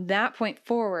 And from that point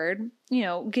forward,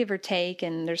 give or take,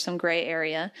 and there's some gray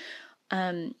area,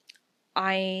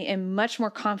 I am much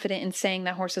more confident in saying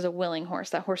that horse is a willing horse.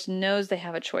 That horse knows they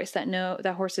have a choice.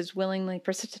 That horse is willingly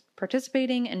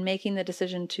participating and making the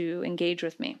decision to engage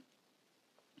with me.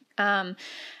 And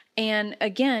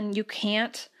again, you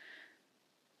can't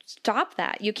stop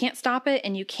that. You can't stop it,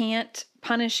 and you can't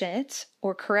punish it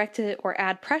or correct it or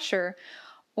add pressure,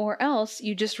 or else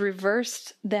you just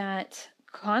reversed that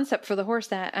concept for the horse,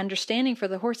 that understanding for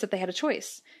the horse that they had a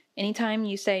choice. Anytime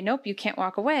you say, nope, you can't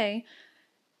walk away,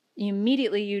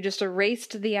 you just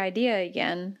erased the idea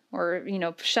again, or,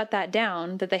 shut that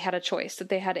down, that they had a choice, that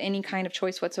they had any kind of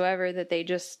choice whatsoever, that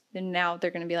now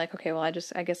they're going to be like, okay, well, I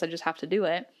guess I just have to do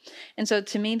it. And so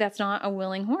to me, that's not a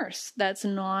willing horse. That's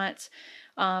not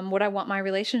what I want my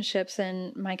relationships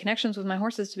and my connections with my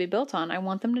horses to be built on. I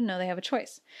want them to know they have a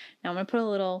choice. Now I'm going to put a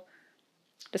little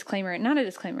disclaimer, not a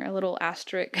disclaimer, a little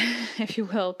asterisk, if you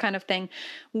will, kind of thing,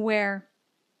 where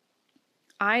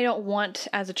I don't want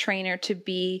as a trainer to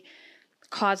be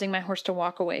causing my horse to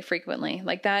walk away frequently.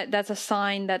 Like that's a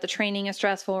sign that the training is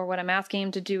stressful, or what I'm asking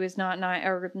him to do is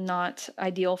not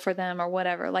ideal for them, or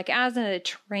whatever. Like as a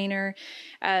trainer,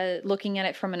 looking at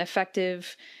it from an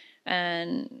effective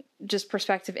and just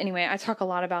perspective. Anyway, I talk a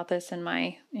lot about this in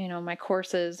my, my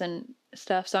courses and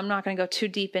stuff, so I'm not going to go too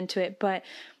deep into it, but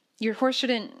your horse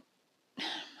shouldn't,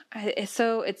 it's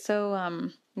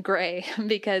so gray,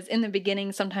 because in the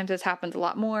beginning, sometimes this happens a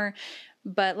lot more.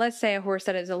 But let's say a horse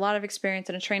that has a lot of experience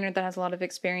and a trainer that has a lot of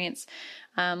experience,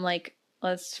 like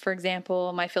for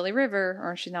example, my filly River,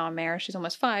 or she's now a mare, she's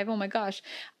almost 5. Oh my gosh.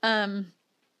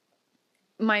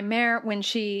 My mare,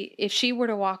 if she were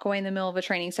to walk away in the middle of a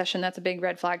training session, that's a big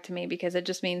red flag to me, because it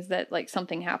just means that like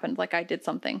something happened, like I did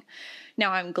something.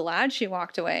 Now I'm glad she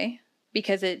walked away,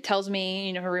 because it tells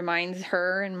me, reminds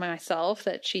her and myself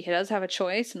that she does have a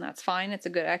choice, and that's fine. It's a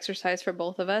good exercise for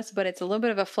both of us, but it's a little bit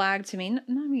of a flag to me,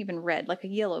 not even red, like a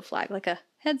yellow flag, like a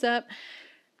heads up.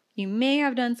 You may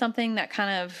have done something that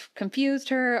kind of confused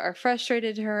her or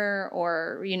frustrated her,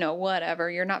 or,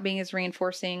 whatever. You're not being as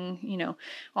reinforcing,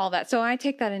 all that. So I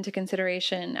take that into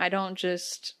consideration. I don't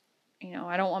just,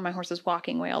 I don't want my horses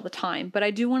walking away all the time, but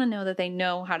I do want to know that they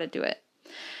know how to do it.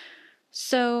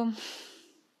 So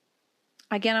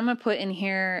again, I'm going to put in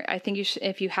here, I think you should,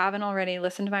 if you haven't already,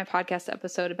 listen to my podcast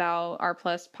episode about R+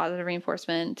 positive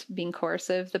reinforcement being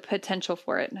coercive, the potential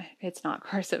for it. It's not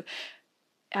coercive.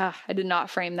 I did not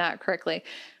frame that correctly.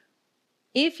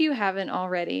 If you haven't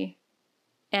already,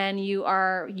 and you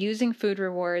are using food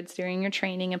rewards during your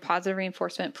training and positive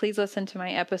reinforcement, please listen to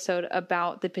my episode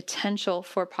about the potential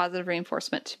for positive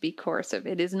reinforcement to be coercive.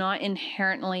 It is not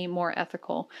inherently more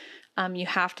ethical. You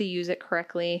have to use it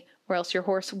correctly, or else your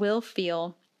horse will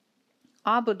feel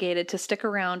obligated to stick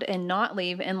around and not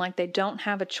leave, and like they don't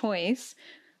have a choice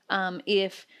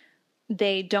if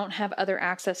they don't have other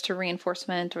access to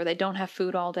reinforcement, or they don't have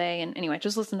food all day. And anyway,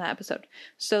 just listen to that episode.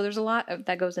 So there's a lot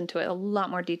that goes into it, a lot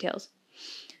more details.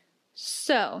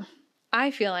 So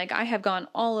I feel like I have gone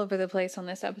all over the place on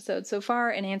this episode so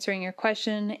far in answering your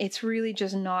question. It's really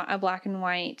just not a black and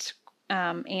white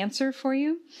answer for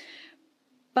you.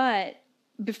 But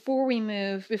before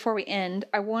we end,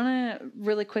 I want to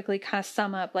really quickly kind of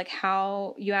sum up, like,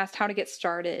 how you asked how to get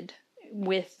started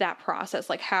with that process,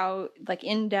 like how, like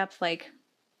in depth, like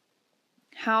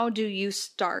how do you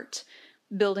start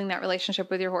building that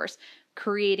relationship with your horse,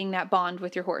 creating that bond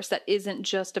with your horse that isn't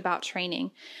just about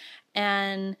training.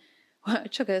 And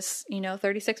it took us,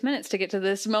 36 minutes to get to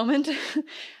this moment.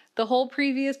 The whole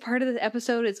previous part of the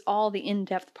episode is all the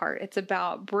in-depth part. It's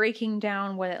about breaking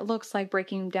down what it looks like,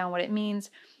 breaking down what it means,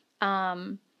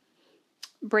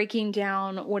 breaking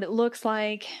down what it looks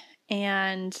like,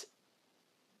 and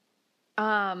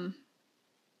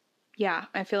yeah,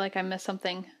 I feel like I missed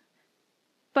something.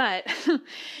 But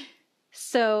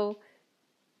so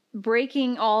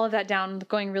breaking all of that down,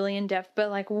 going really in depth, but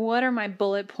like, what are my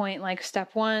bullet point, like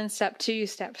step 1, step 2,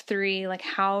 step 3, like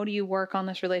how do you work on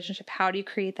this relationship? How do you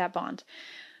create that bond?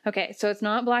 Okay. So it's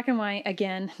not black and white.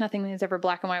 Again, nothing is ever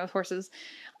black and white with horses.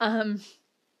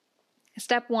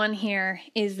 Step 1 here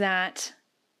is that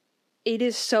it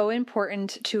is so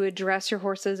important to address your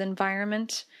horse's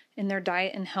environment and their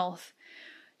diet and health.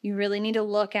 You really need to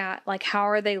look at, like, how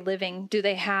are they living? Do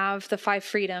they have the 5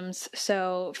 freedoms?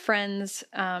 So friends,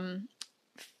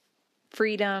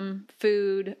 freedom,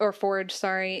 food or forage,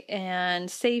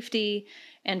 and safety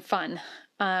and fun.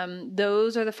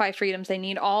 Those are the 5 freedoms. They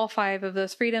need all 5 of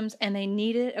those freedoms, and they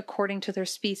need it according to their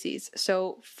species.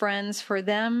 So friends for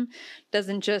them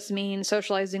doesn't just mean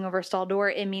socializing over a stall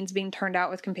door. It means being turned out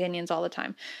with companions all the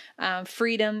time.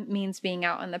 Freedom means being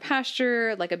out in the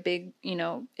pasture, like a big,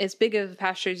 as big of a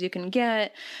pasture as you can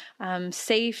get.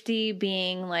 Safety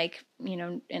being like,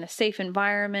 in a safe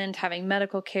environment, having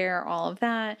medical care, all of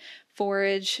that.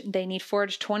 Forage, they need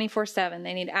forage 24/7.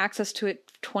 They need access to it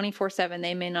 24/7.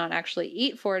 They may not actually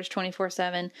eat forage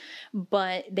 24/7,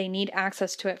 but they need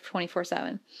access to it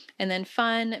 24/7. And then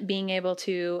fun, being able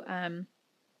to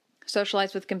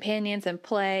socialize with companions and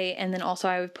play. And then also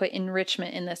I would put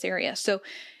enrichment in this area. So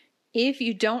if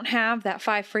you don't have that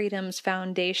 5 freedoms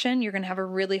foundation, you're going to have a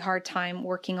really hard time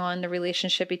working on the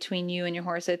relationship between you and your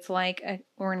horse. It's like,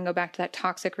 we're going to go back to that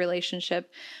toxic relationship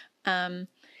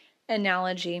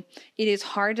analogy. It is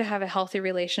hard to have a healthy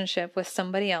relationship with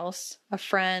somebody else, a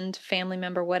friend, family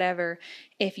member, whatever,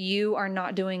 if you are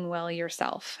not doing well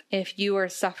yourself. If you are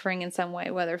suffering in some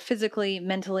way, whether physically,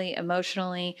 mentally,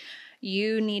 emotionally,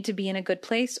 you need to be in a good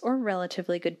place or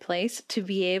relatively good place to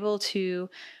be able to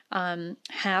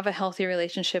have a healthy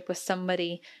relationship with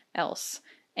somebody else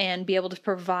and be able to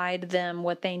provide them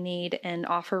what they need and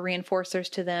offer reinforcers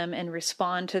to them and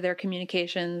respond to their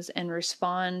communications and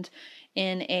respond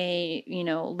in a,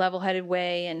 level-headed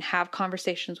way and have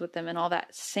conversations with them and all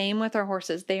that. Same with our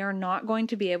horses. They are not going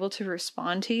to be able to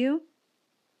respond to you,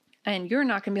 and you're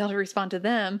not going to be able to respond to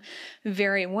them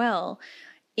very well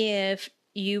if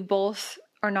you both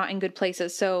are not in good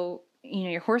places. So,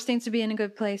 your horse needs to be in a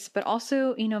good place, but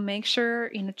also, make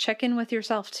sure, check in with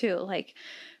yourself too. Like,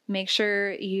 make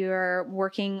sure you're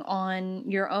working on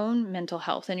your own mental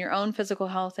health and your own physical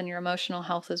health and your emotional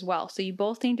health as well. So you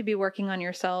both need to be working on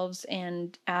yourselves.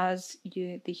 And as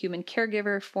the human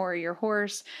caregiver for your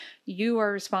horse, you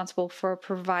are responsible for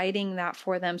providing that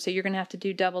for them. So you're going to have to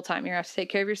do double time. You're going to have to take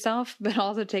care of yourself, but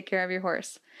also take care of your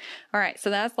horse. All right. So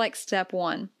that's like step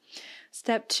 1.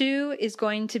 Step 2 is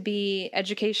going to be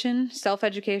education,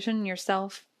 self-education,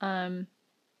 yourself,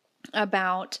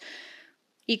 about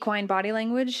equine body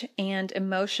language and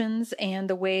emotions and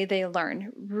the way they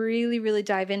learn. Really, really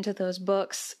dive into those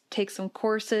books, take some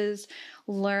courses,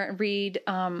 read.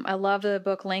 I love the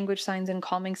book Language, Signs, and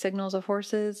Calming Signals of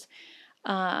Horses.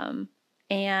 And,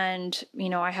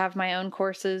 I have my own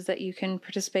courses that you can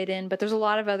participate in, but there's a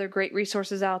lot of other great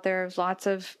resources out there. There's lots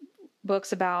of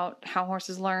books about how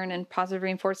horses learn and positive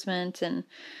reinforcement. And,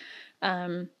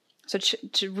 so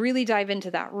to really dive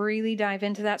into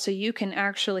that so you can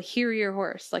actually hear your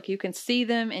horse. Like, you can see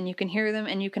them and you can hear them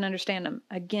and you can understand them.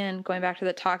 Again, going back to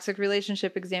the toxic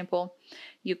relationship example,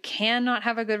 you cannot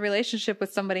have a good relationship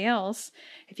with somebody else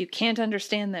if you can't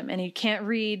understand them and you can't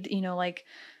read, like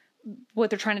what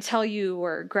they're trying to tell you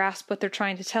or grasp what they're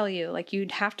trying to tell you. Like,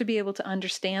 you'd have to be able to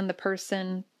understand the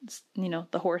person,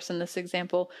 the horse in this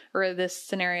example or this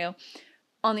scenario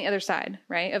on the other side,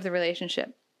 right, of the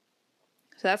relationship.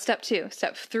 So that's step 2.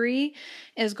 Step 3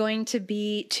 is going to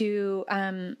be to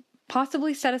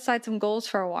possibly set aside some goals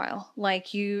for a while. Like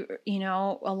a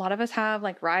lot of us have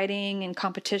like riding and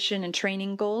competition and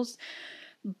training goals.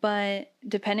 But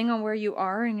depending on where you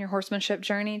are in your horsemanship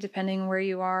journey, depending on where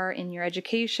you are in your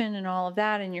education and all of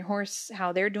that, and your horse,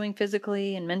 how they're doing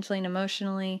physically and mentally and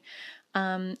emotionally,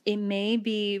 it may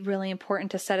be really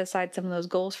important to set aside some of those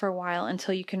goals for a while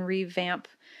until you can revamp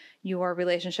your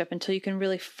relationship, until you can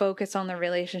really focus on the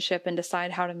relationship and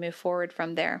decide how to move forward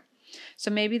from there.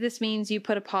 So maybe this means you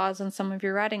put a pause on some of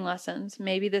your riding lessons.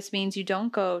 Maybe this means you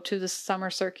don't go to the summer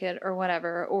circuit or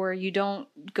whatever, or you don't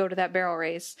go to that barrel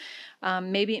race.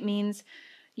 Maybe it means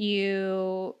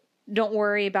you don't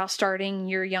worry about starting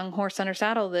your young horse under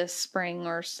saddle this spring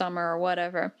or summer or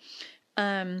whatever.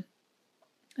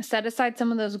 Set aside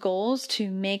some of those goals to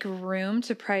make room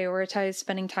to prioritize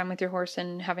spending time with your horse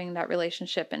and having that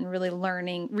relationship and really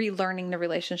relearning the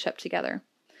relationship together.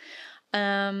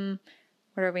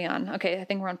 What are we on? Okay, I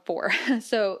think we're on 4.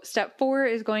 So step 4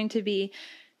 is going to be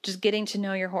just getting to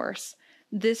know your horse.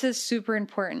 This is super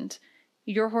important.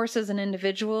 Your horse is an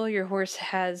individual. Your horse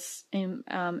has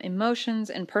emotions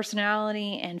and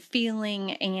personality and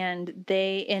feeling, and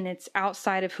it's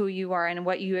outside of who you are and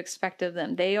what you expect of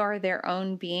them. They are their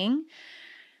own being,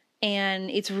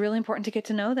 and it's really important to get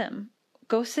to know them.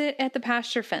 Go sit at the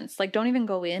pasture fence. Like, don't even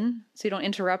go in so you don't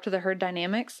interrupt the herd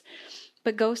dynamics.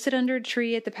 But go sit under a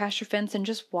tree at the pasture fence and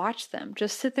just watch them.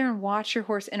 Just sit there and watch your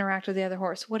horse interact with the other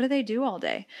horse. What do they do all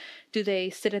day? Do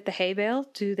they sit at the hay bale?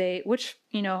 Which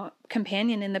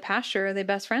companion in the pasture are they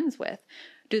best friends with?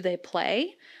 Do they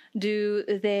play? Do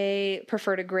they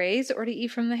prefer to graze or to eat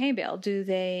from the hay bale?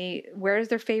 Where's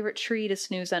their favorite tree to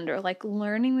snooze under? Like,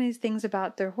 learning these things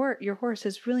about your horse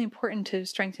is really important to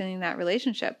strengthening that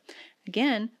relationship.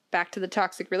 Again, back to the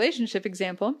toxic relationship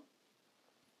example.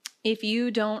 If you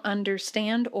don't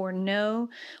understand or know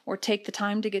or take the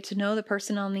time to get to know the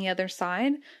person on the other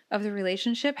side of the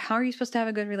relationship, how are you supposed to have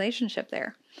a good relationship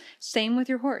there? Same with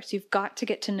your horse. You've got to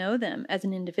get to know them as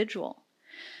an individual.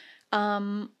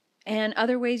 And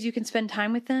other ways you can spend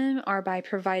time with them are by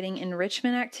providing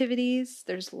enrichment activities.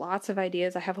 There's lots of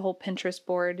ideas. I have a whole Pinterest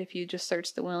board if you just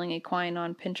search the Willing Equine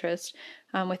on Pinterest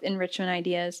with enrichment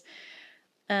ideas.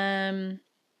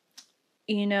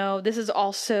 This is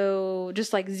also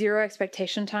just like zero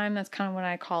expectation time. That's kind of what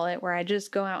I call it, where I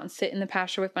just go out and sit in the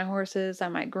pasture with my horses. I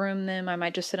might groom them. I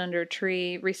might just sit under a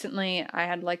tree. Recently, I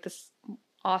had like this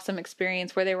awesome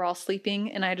experience where they were all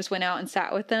sleeping, and I just went out and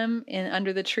sat with them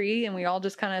under the tree, and we all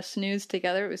just kind of snoozed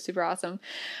together. It was super awesome.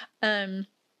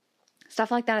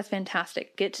 Stuff like that is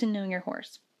fantastic. Get to know your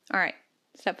horse. All right,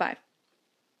 step 5.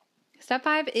 Step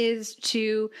 5 is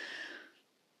to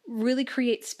really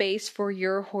create space for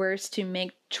your horse to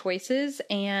make choices,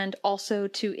 and also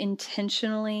to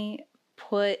intentionally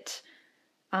put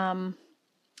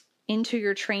into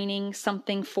your training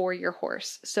something for your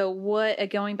horse. So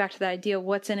going back to the idea,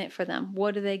 what's in it for them?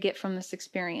 What do they get from this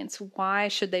experience? Why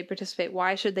should they participate?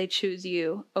 Why should they choose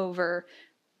you over,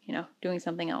 doing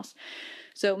something else?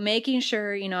 So making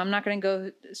sure, I'm not going to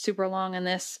go super long in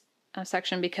this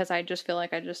section because I just feel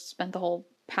like I just spent the whole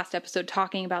past episode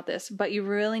talking about this, but you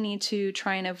really need to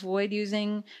try and avoid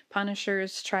using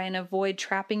punishers, try and avoid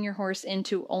trapping your horse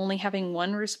into only having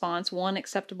one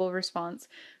acceptable response.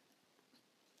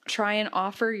 Try and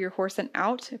offer your horse an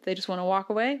out. If they just want to walk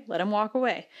away, let them walk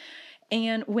away.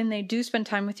 And when they do spend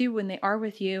time with you, when they are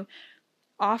with you,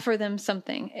 offer them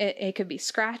something. It could be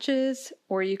scratches,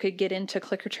 or you could get into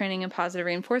clicker training and positive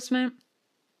reinforcement.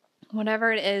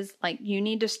 Whatever it is, like, you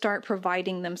need to start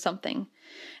providing them something.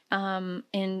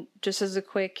 And just as a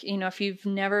quick, if you've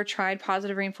never tried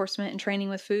positive reinforcement and training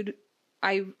with food,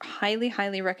 I highly,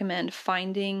 highly recommend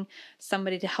finding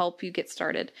somebody to help you get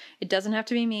started. It doesn't have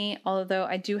to be me, although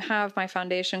I do have my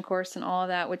foundation course and all of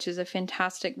that, which is a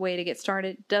fantastic way to get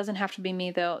started. It doesn't have to be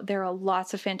me, though. There are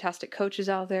lots of fantastic coaches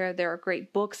out there. There are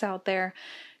great books out there.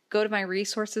 Go to my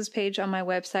resources page on my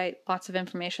website. Lots of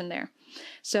information there.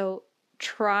 So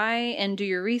try and do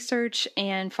your research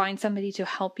and find somebody to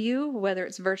help you, whether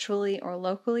it's virtually or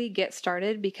locally. Get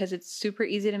started, because it's super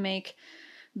easy to make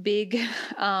big,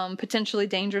 potentially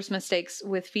dangerous mistakes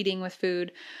with feeding with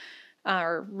food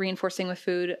or reinforcing with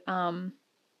food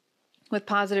with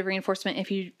positive reinforcement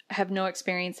if you have no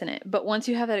experience in it. But once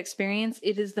you have that experience,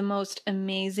 it is the most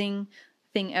amazing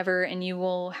thing ever, and you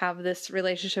will have this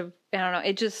relationship. I don't know,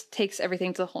 it just takes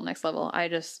everything to the whole next level.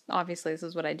 Obviously this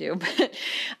is what I do, but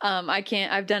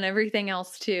I've done everything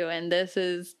else too, and this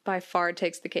is by far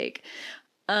takes the cake.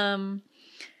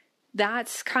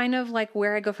 That's kind of like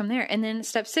where I go from there. And then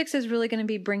step 6 is really going to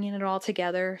be bringing it all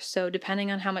together. So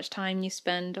depending on how much time you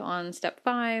spend on step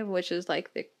 5, which is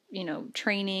like the,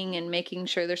 training and making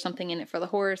sure there's something in it for the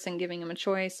horse and giving him a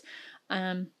choice,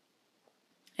 and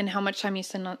how much time you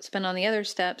spend on the other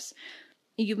steps,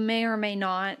 you may or may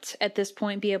not at this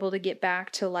point be able to get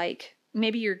back to, like,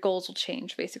 maybe your goals will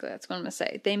change. Basically, that's what I'm going to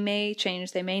say. They may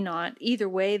change, they may not. Either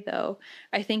way, though,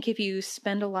 I think if you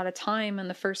spend a lot of time on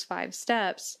the first 5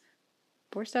 steps,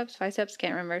 4 steps, 5 steps,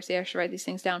 can't remember. See, I should write these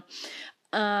things down.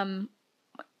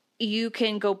 You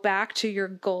can go back to your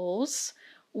goals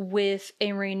with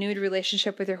a renewed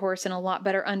relationship with your horse and a lot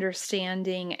better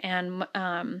understanding and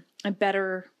a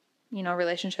better,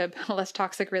 relationship, a less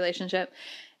toxic relationship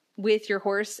with your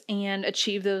horse, and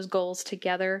achieve those goals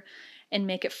together and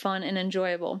make it fun and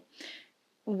enjoyable.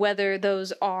 Whether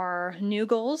those are new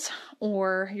goals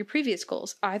or your previous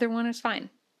goals, either one is fine.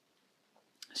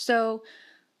 So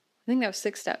I think that was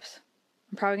 6 steps.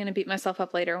 I'm probably going to beat myself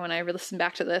up later when I listen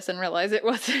back to this and realize it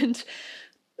wasn't.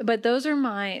 But those are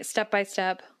my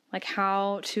step-by-step, like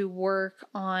how to work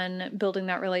on building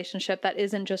that relationship that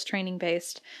isn't just training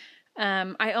based.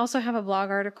 I also have a blog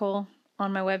article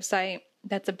on my website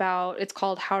that's about, it's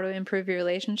called How to Improve Your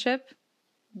Relationship.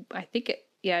 I think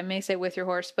it may say With Your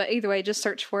Horse, but either way, just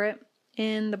search for it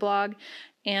in the blog.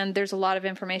 And there's a lot of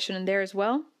information in there as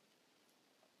well.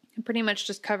 I pretty much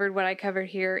just covered what I covered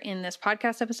here in this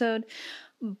podcast episode,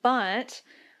 but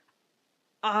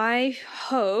I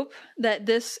hope that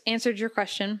this answered your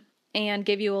question and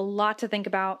gave you a lot to think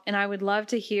about. And I would love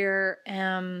to hear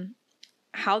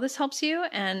how this helps you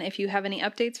and if you have any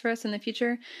updates for us in the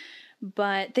future.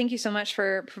 But thank you so much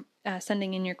for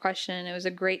sending in your question. It was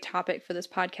a great topic for this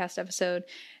podcast episode.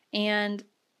 And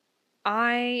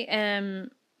I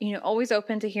am, always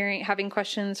open to having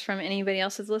questions from anybody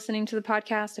else that's listening to the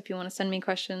podcast if you want to send me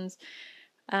questions.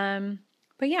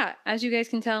 But yeah, as you guys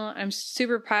can tell, I'm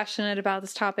super passionate about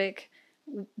this topic,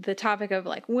 the topic of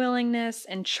like willingness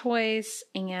and choice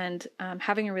and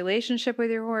having a relationship with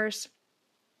your horse,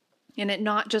 and it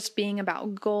not just being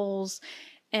about goals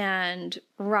and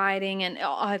riding. And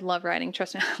I love riding.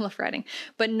 Trust me, I love riding,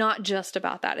 but not just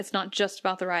about that. It's not just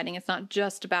about the riding. It's not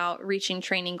just about reaching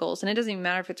training goals. And it doesn't even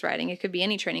matter if it's riding. It could be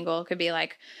any training goal. It could be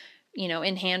like,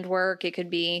 in hand work. It could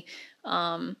be,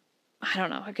 I don't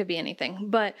know. It could be anything,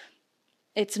 but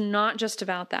it's not just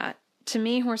about that. To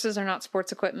me, horses are not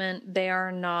sports equipment. They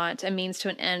are not a means to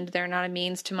an end. They're not a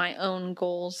means to my own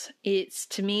goals. It's,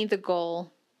 to me, the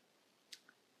goal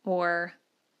or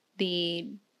the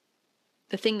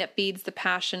thing that feeds the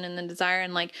passion and the desire.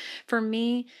 And like, for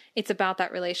me, it's about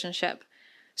that relationship.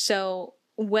 So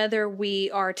whether we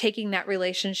are taking that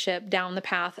relationship down the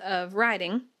path of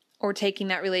riding or taking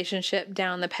that relationship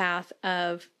down the path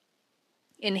of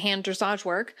in-hand dressage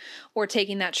work, or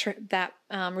taking that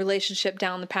relationship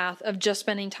down the path of just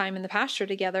spending time in the pasture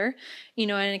together,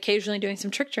 and occasionally doing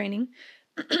some trick training.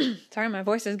 Sorry, my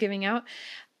voice is giving out.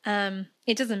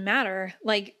 It doesn't matter.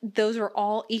 Like, those are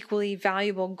all equally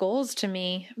valuable goals to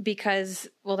me because,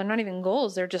 well, they're not even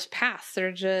goals. They're just paths.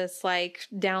 They're just like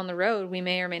down the road. We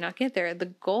may or may not get there. The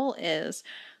goal is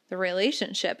the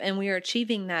relationship, and we are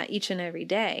achieving that each and every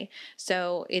day.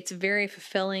 So it's very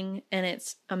fulfilling, and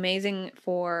it's amazing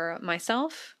for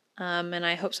myself. And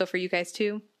I hope so for you guys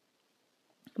too.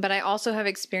 But I also have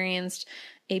experienced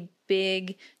a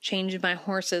big change in my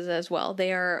horses as well.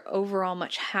 They are overall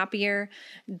much happier.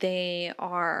 They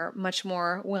are much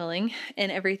more willing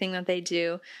in everything that they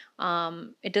do.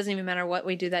 It doesn't even matter what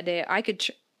we do that day.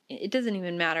 It doesn't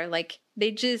even matter. Like,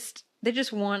 they just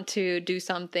want to do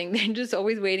something. They're just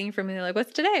always waiting for me. They're like,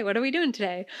 what's today? What are we doing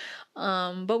today?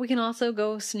 But we can also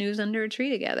go snooze under a tree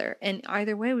together. And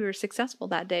either way, we were successful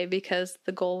that day because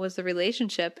the goal was the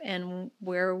relationship and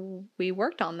where we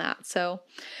worked on that. So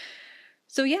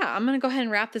yeah, I'm going to go ahead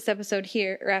and wrap it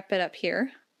up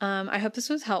here. I hope this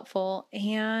was helpful.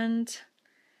 And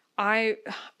go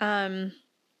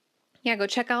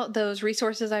check out those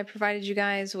resources I provided you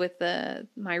guys with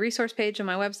my resource page on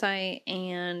my website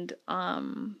and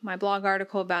my blog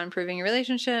article about improving your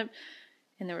relationship.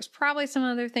 And there was probably some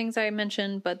other things I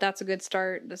mentioned, but that's a good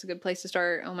start. That's a good place to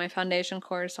start on my foundation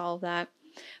course, all of that.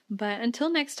 But until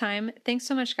next time, thanks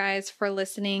so much, guys, for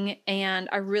listening. And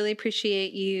I really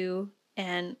appreciate you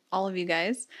and all of you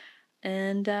guys.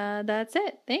 And that's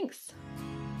it. Thanks.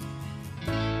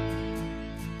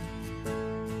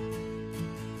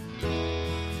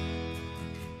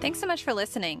 Thanks so much for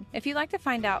listening. If you'd like to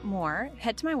find out more,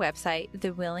 head to my website,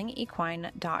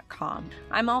 thewillingequine.com.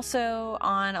 I'm also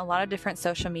on a lot of different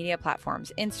social media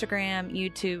platforms, Instagram,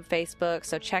 YouTube, Facebook,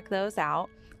 so check those out.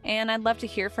 And I'd love to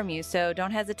hear from you, so don't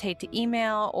hesitate to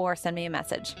email or send me a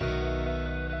message.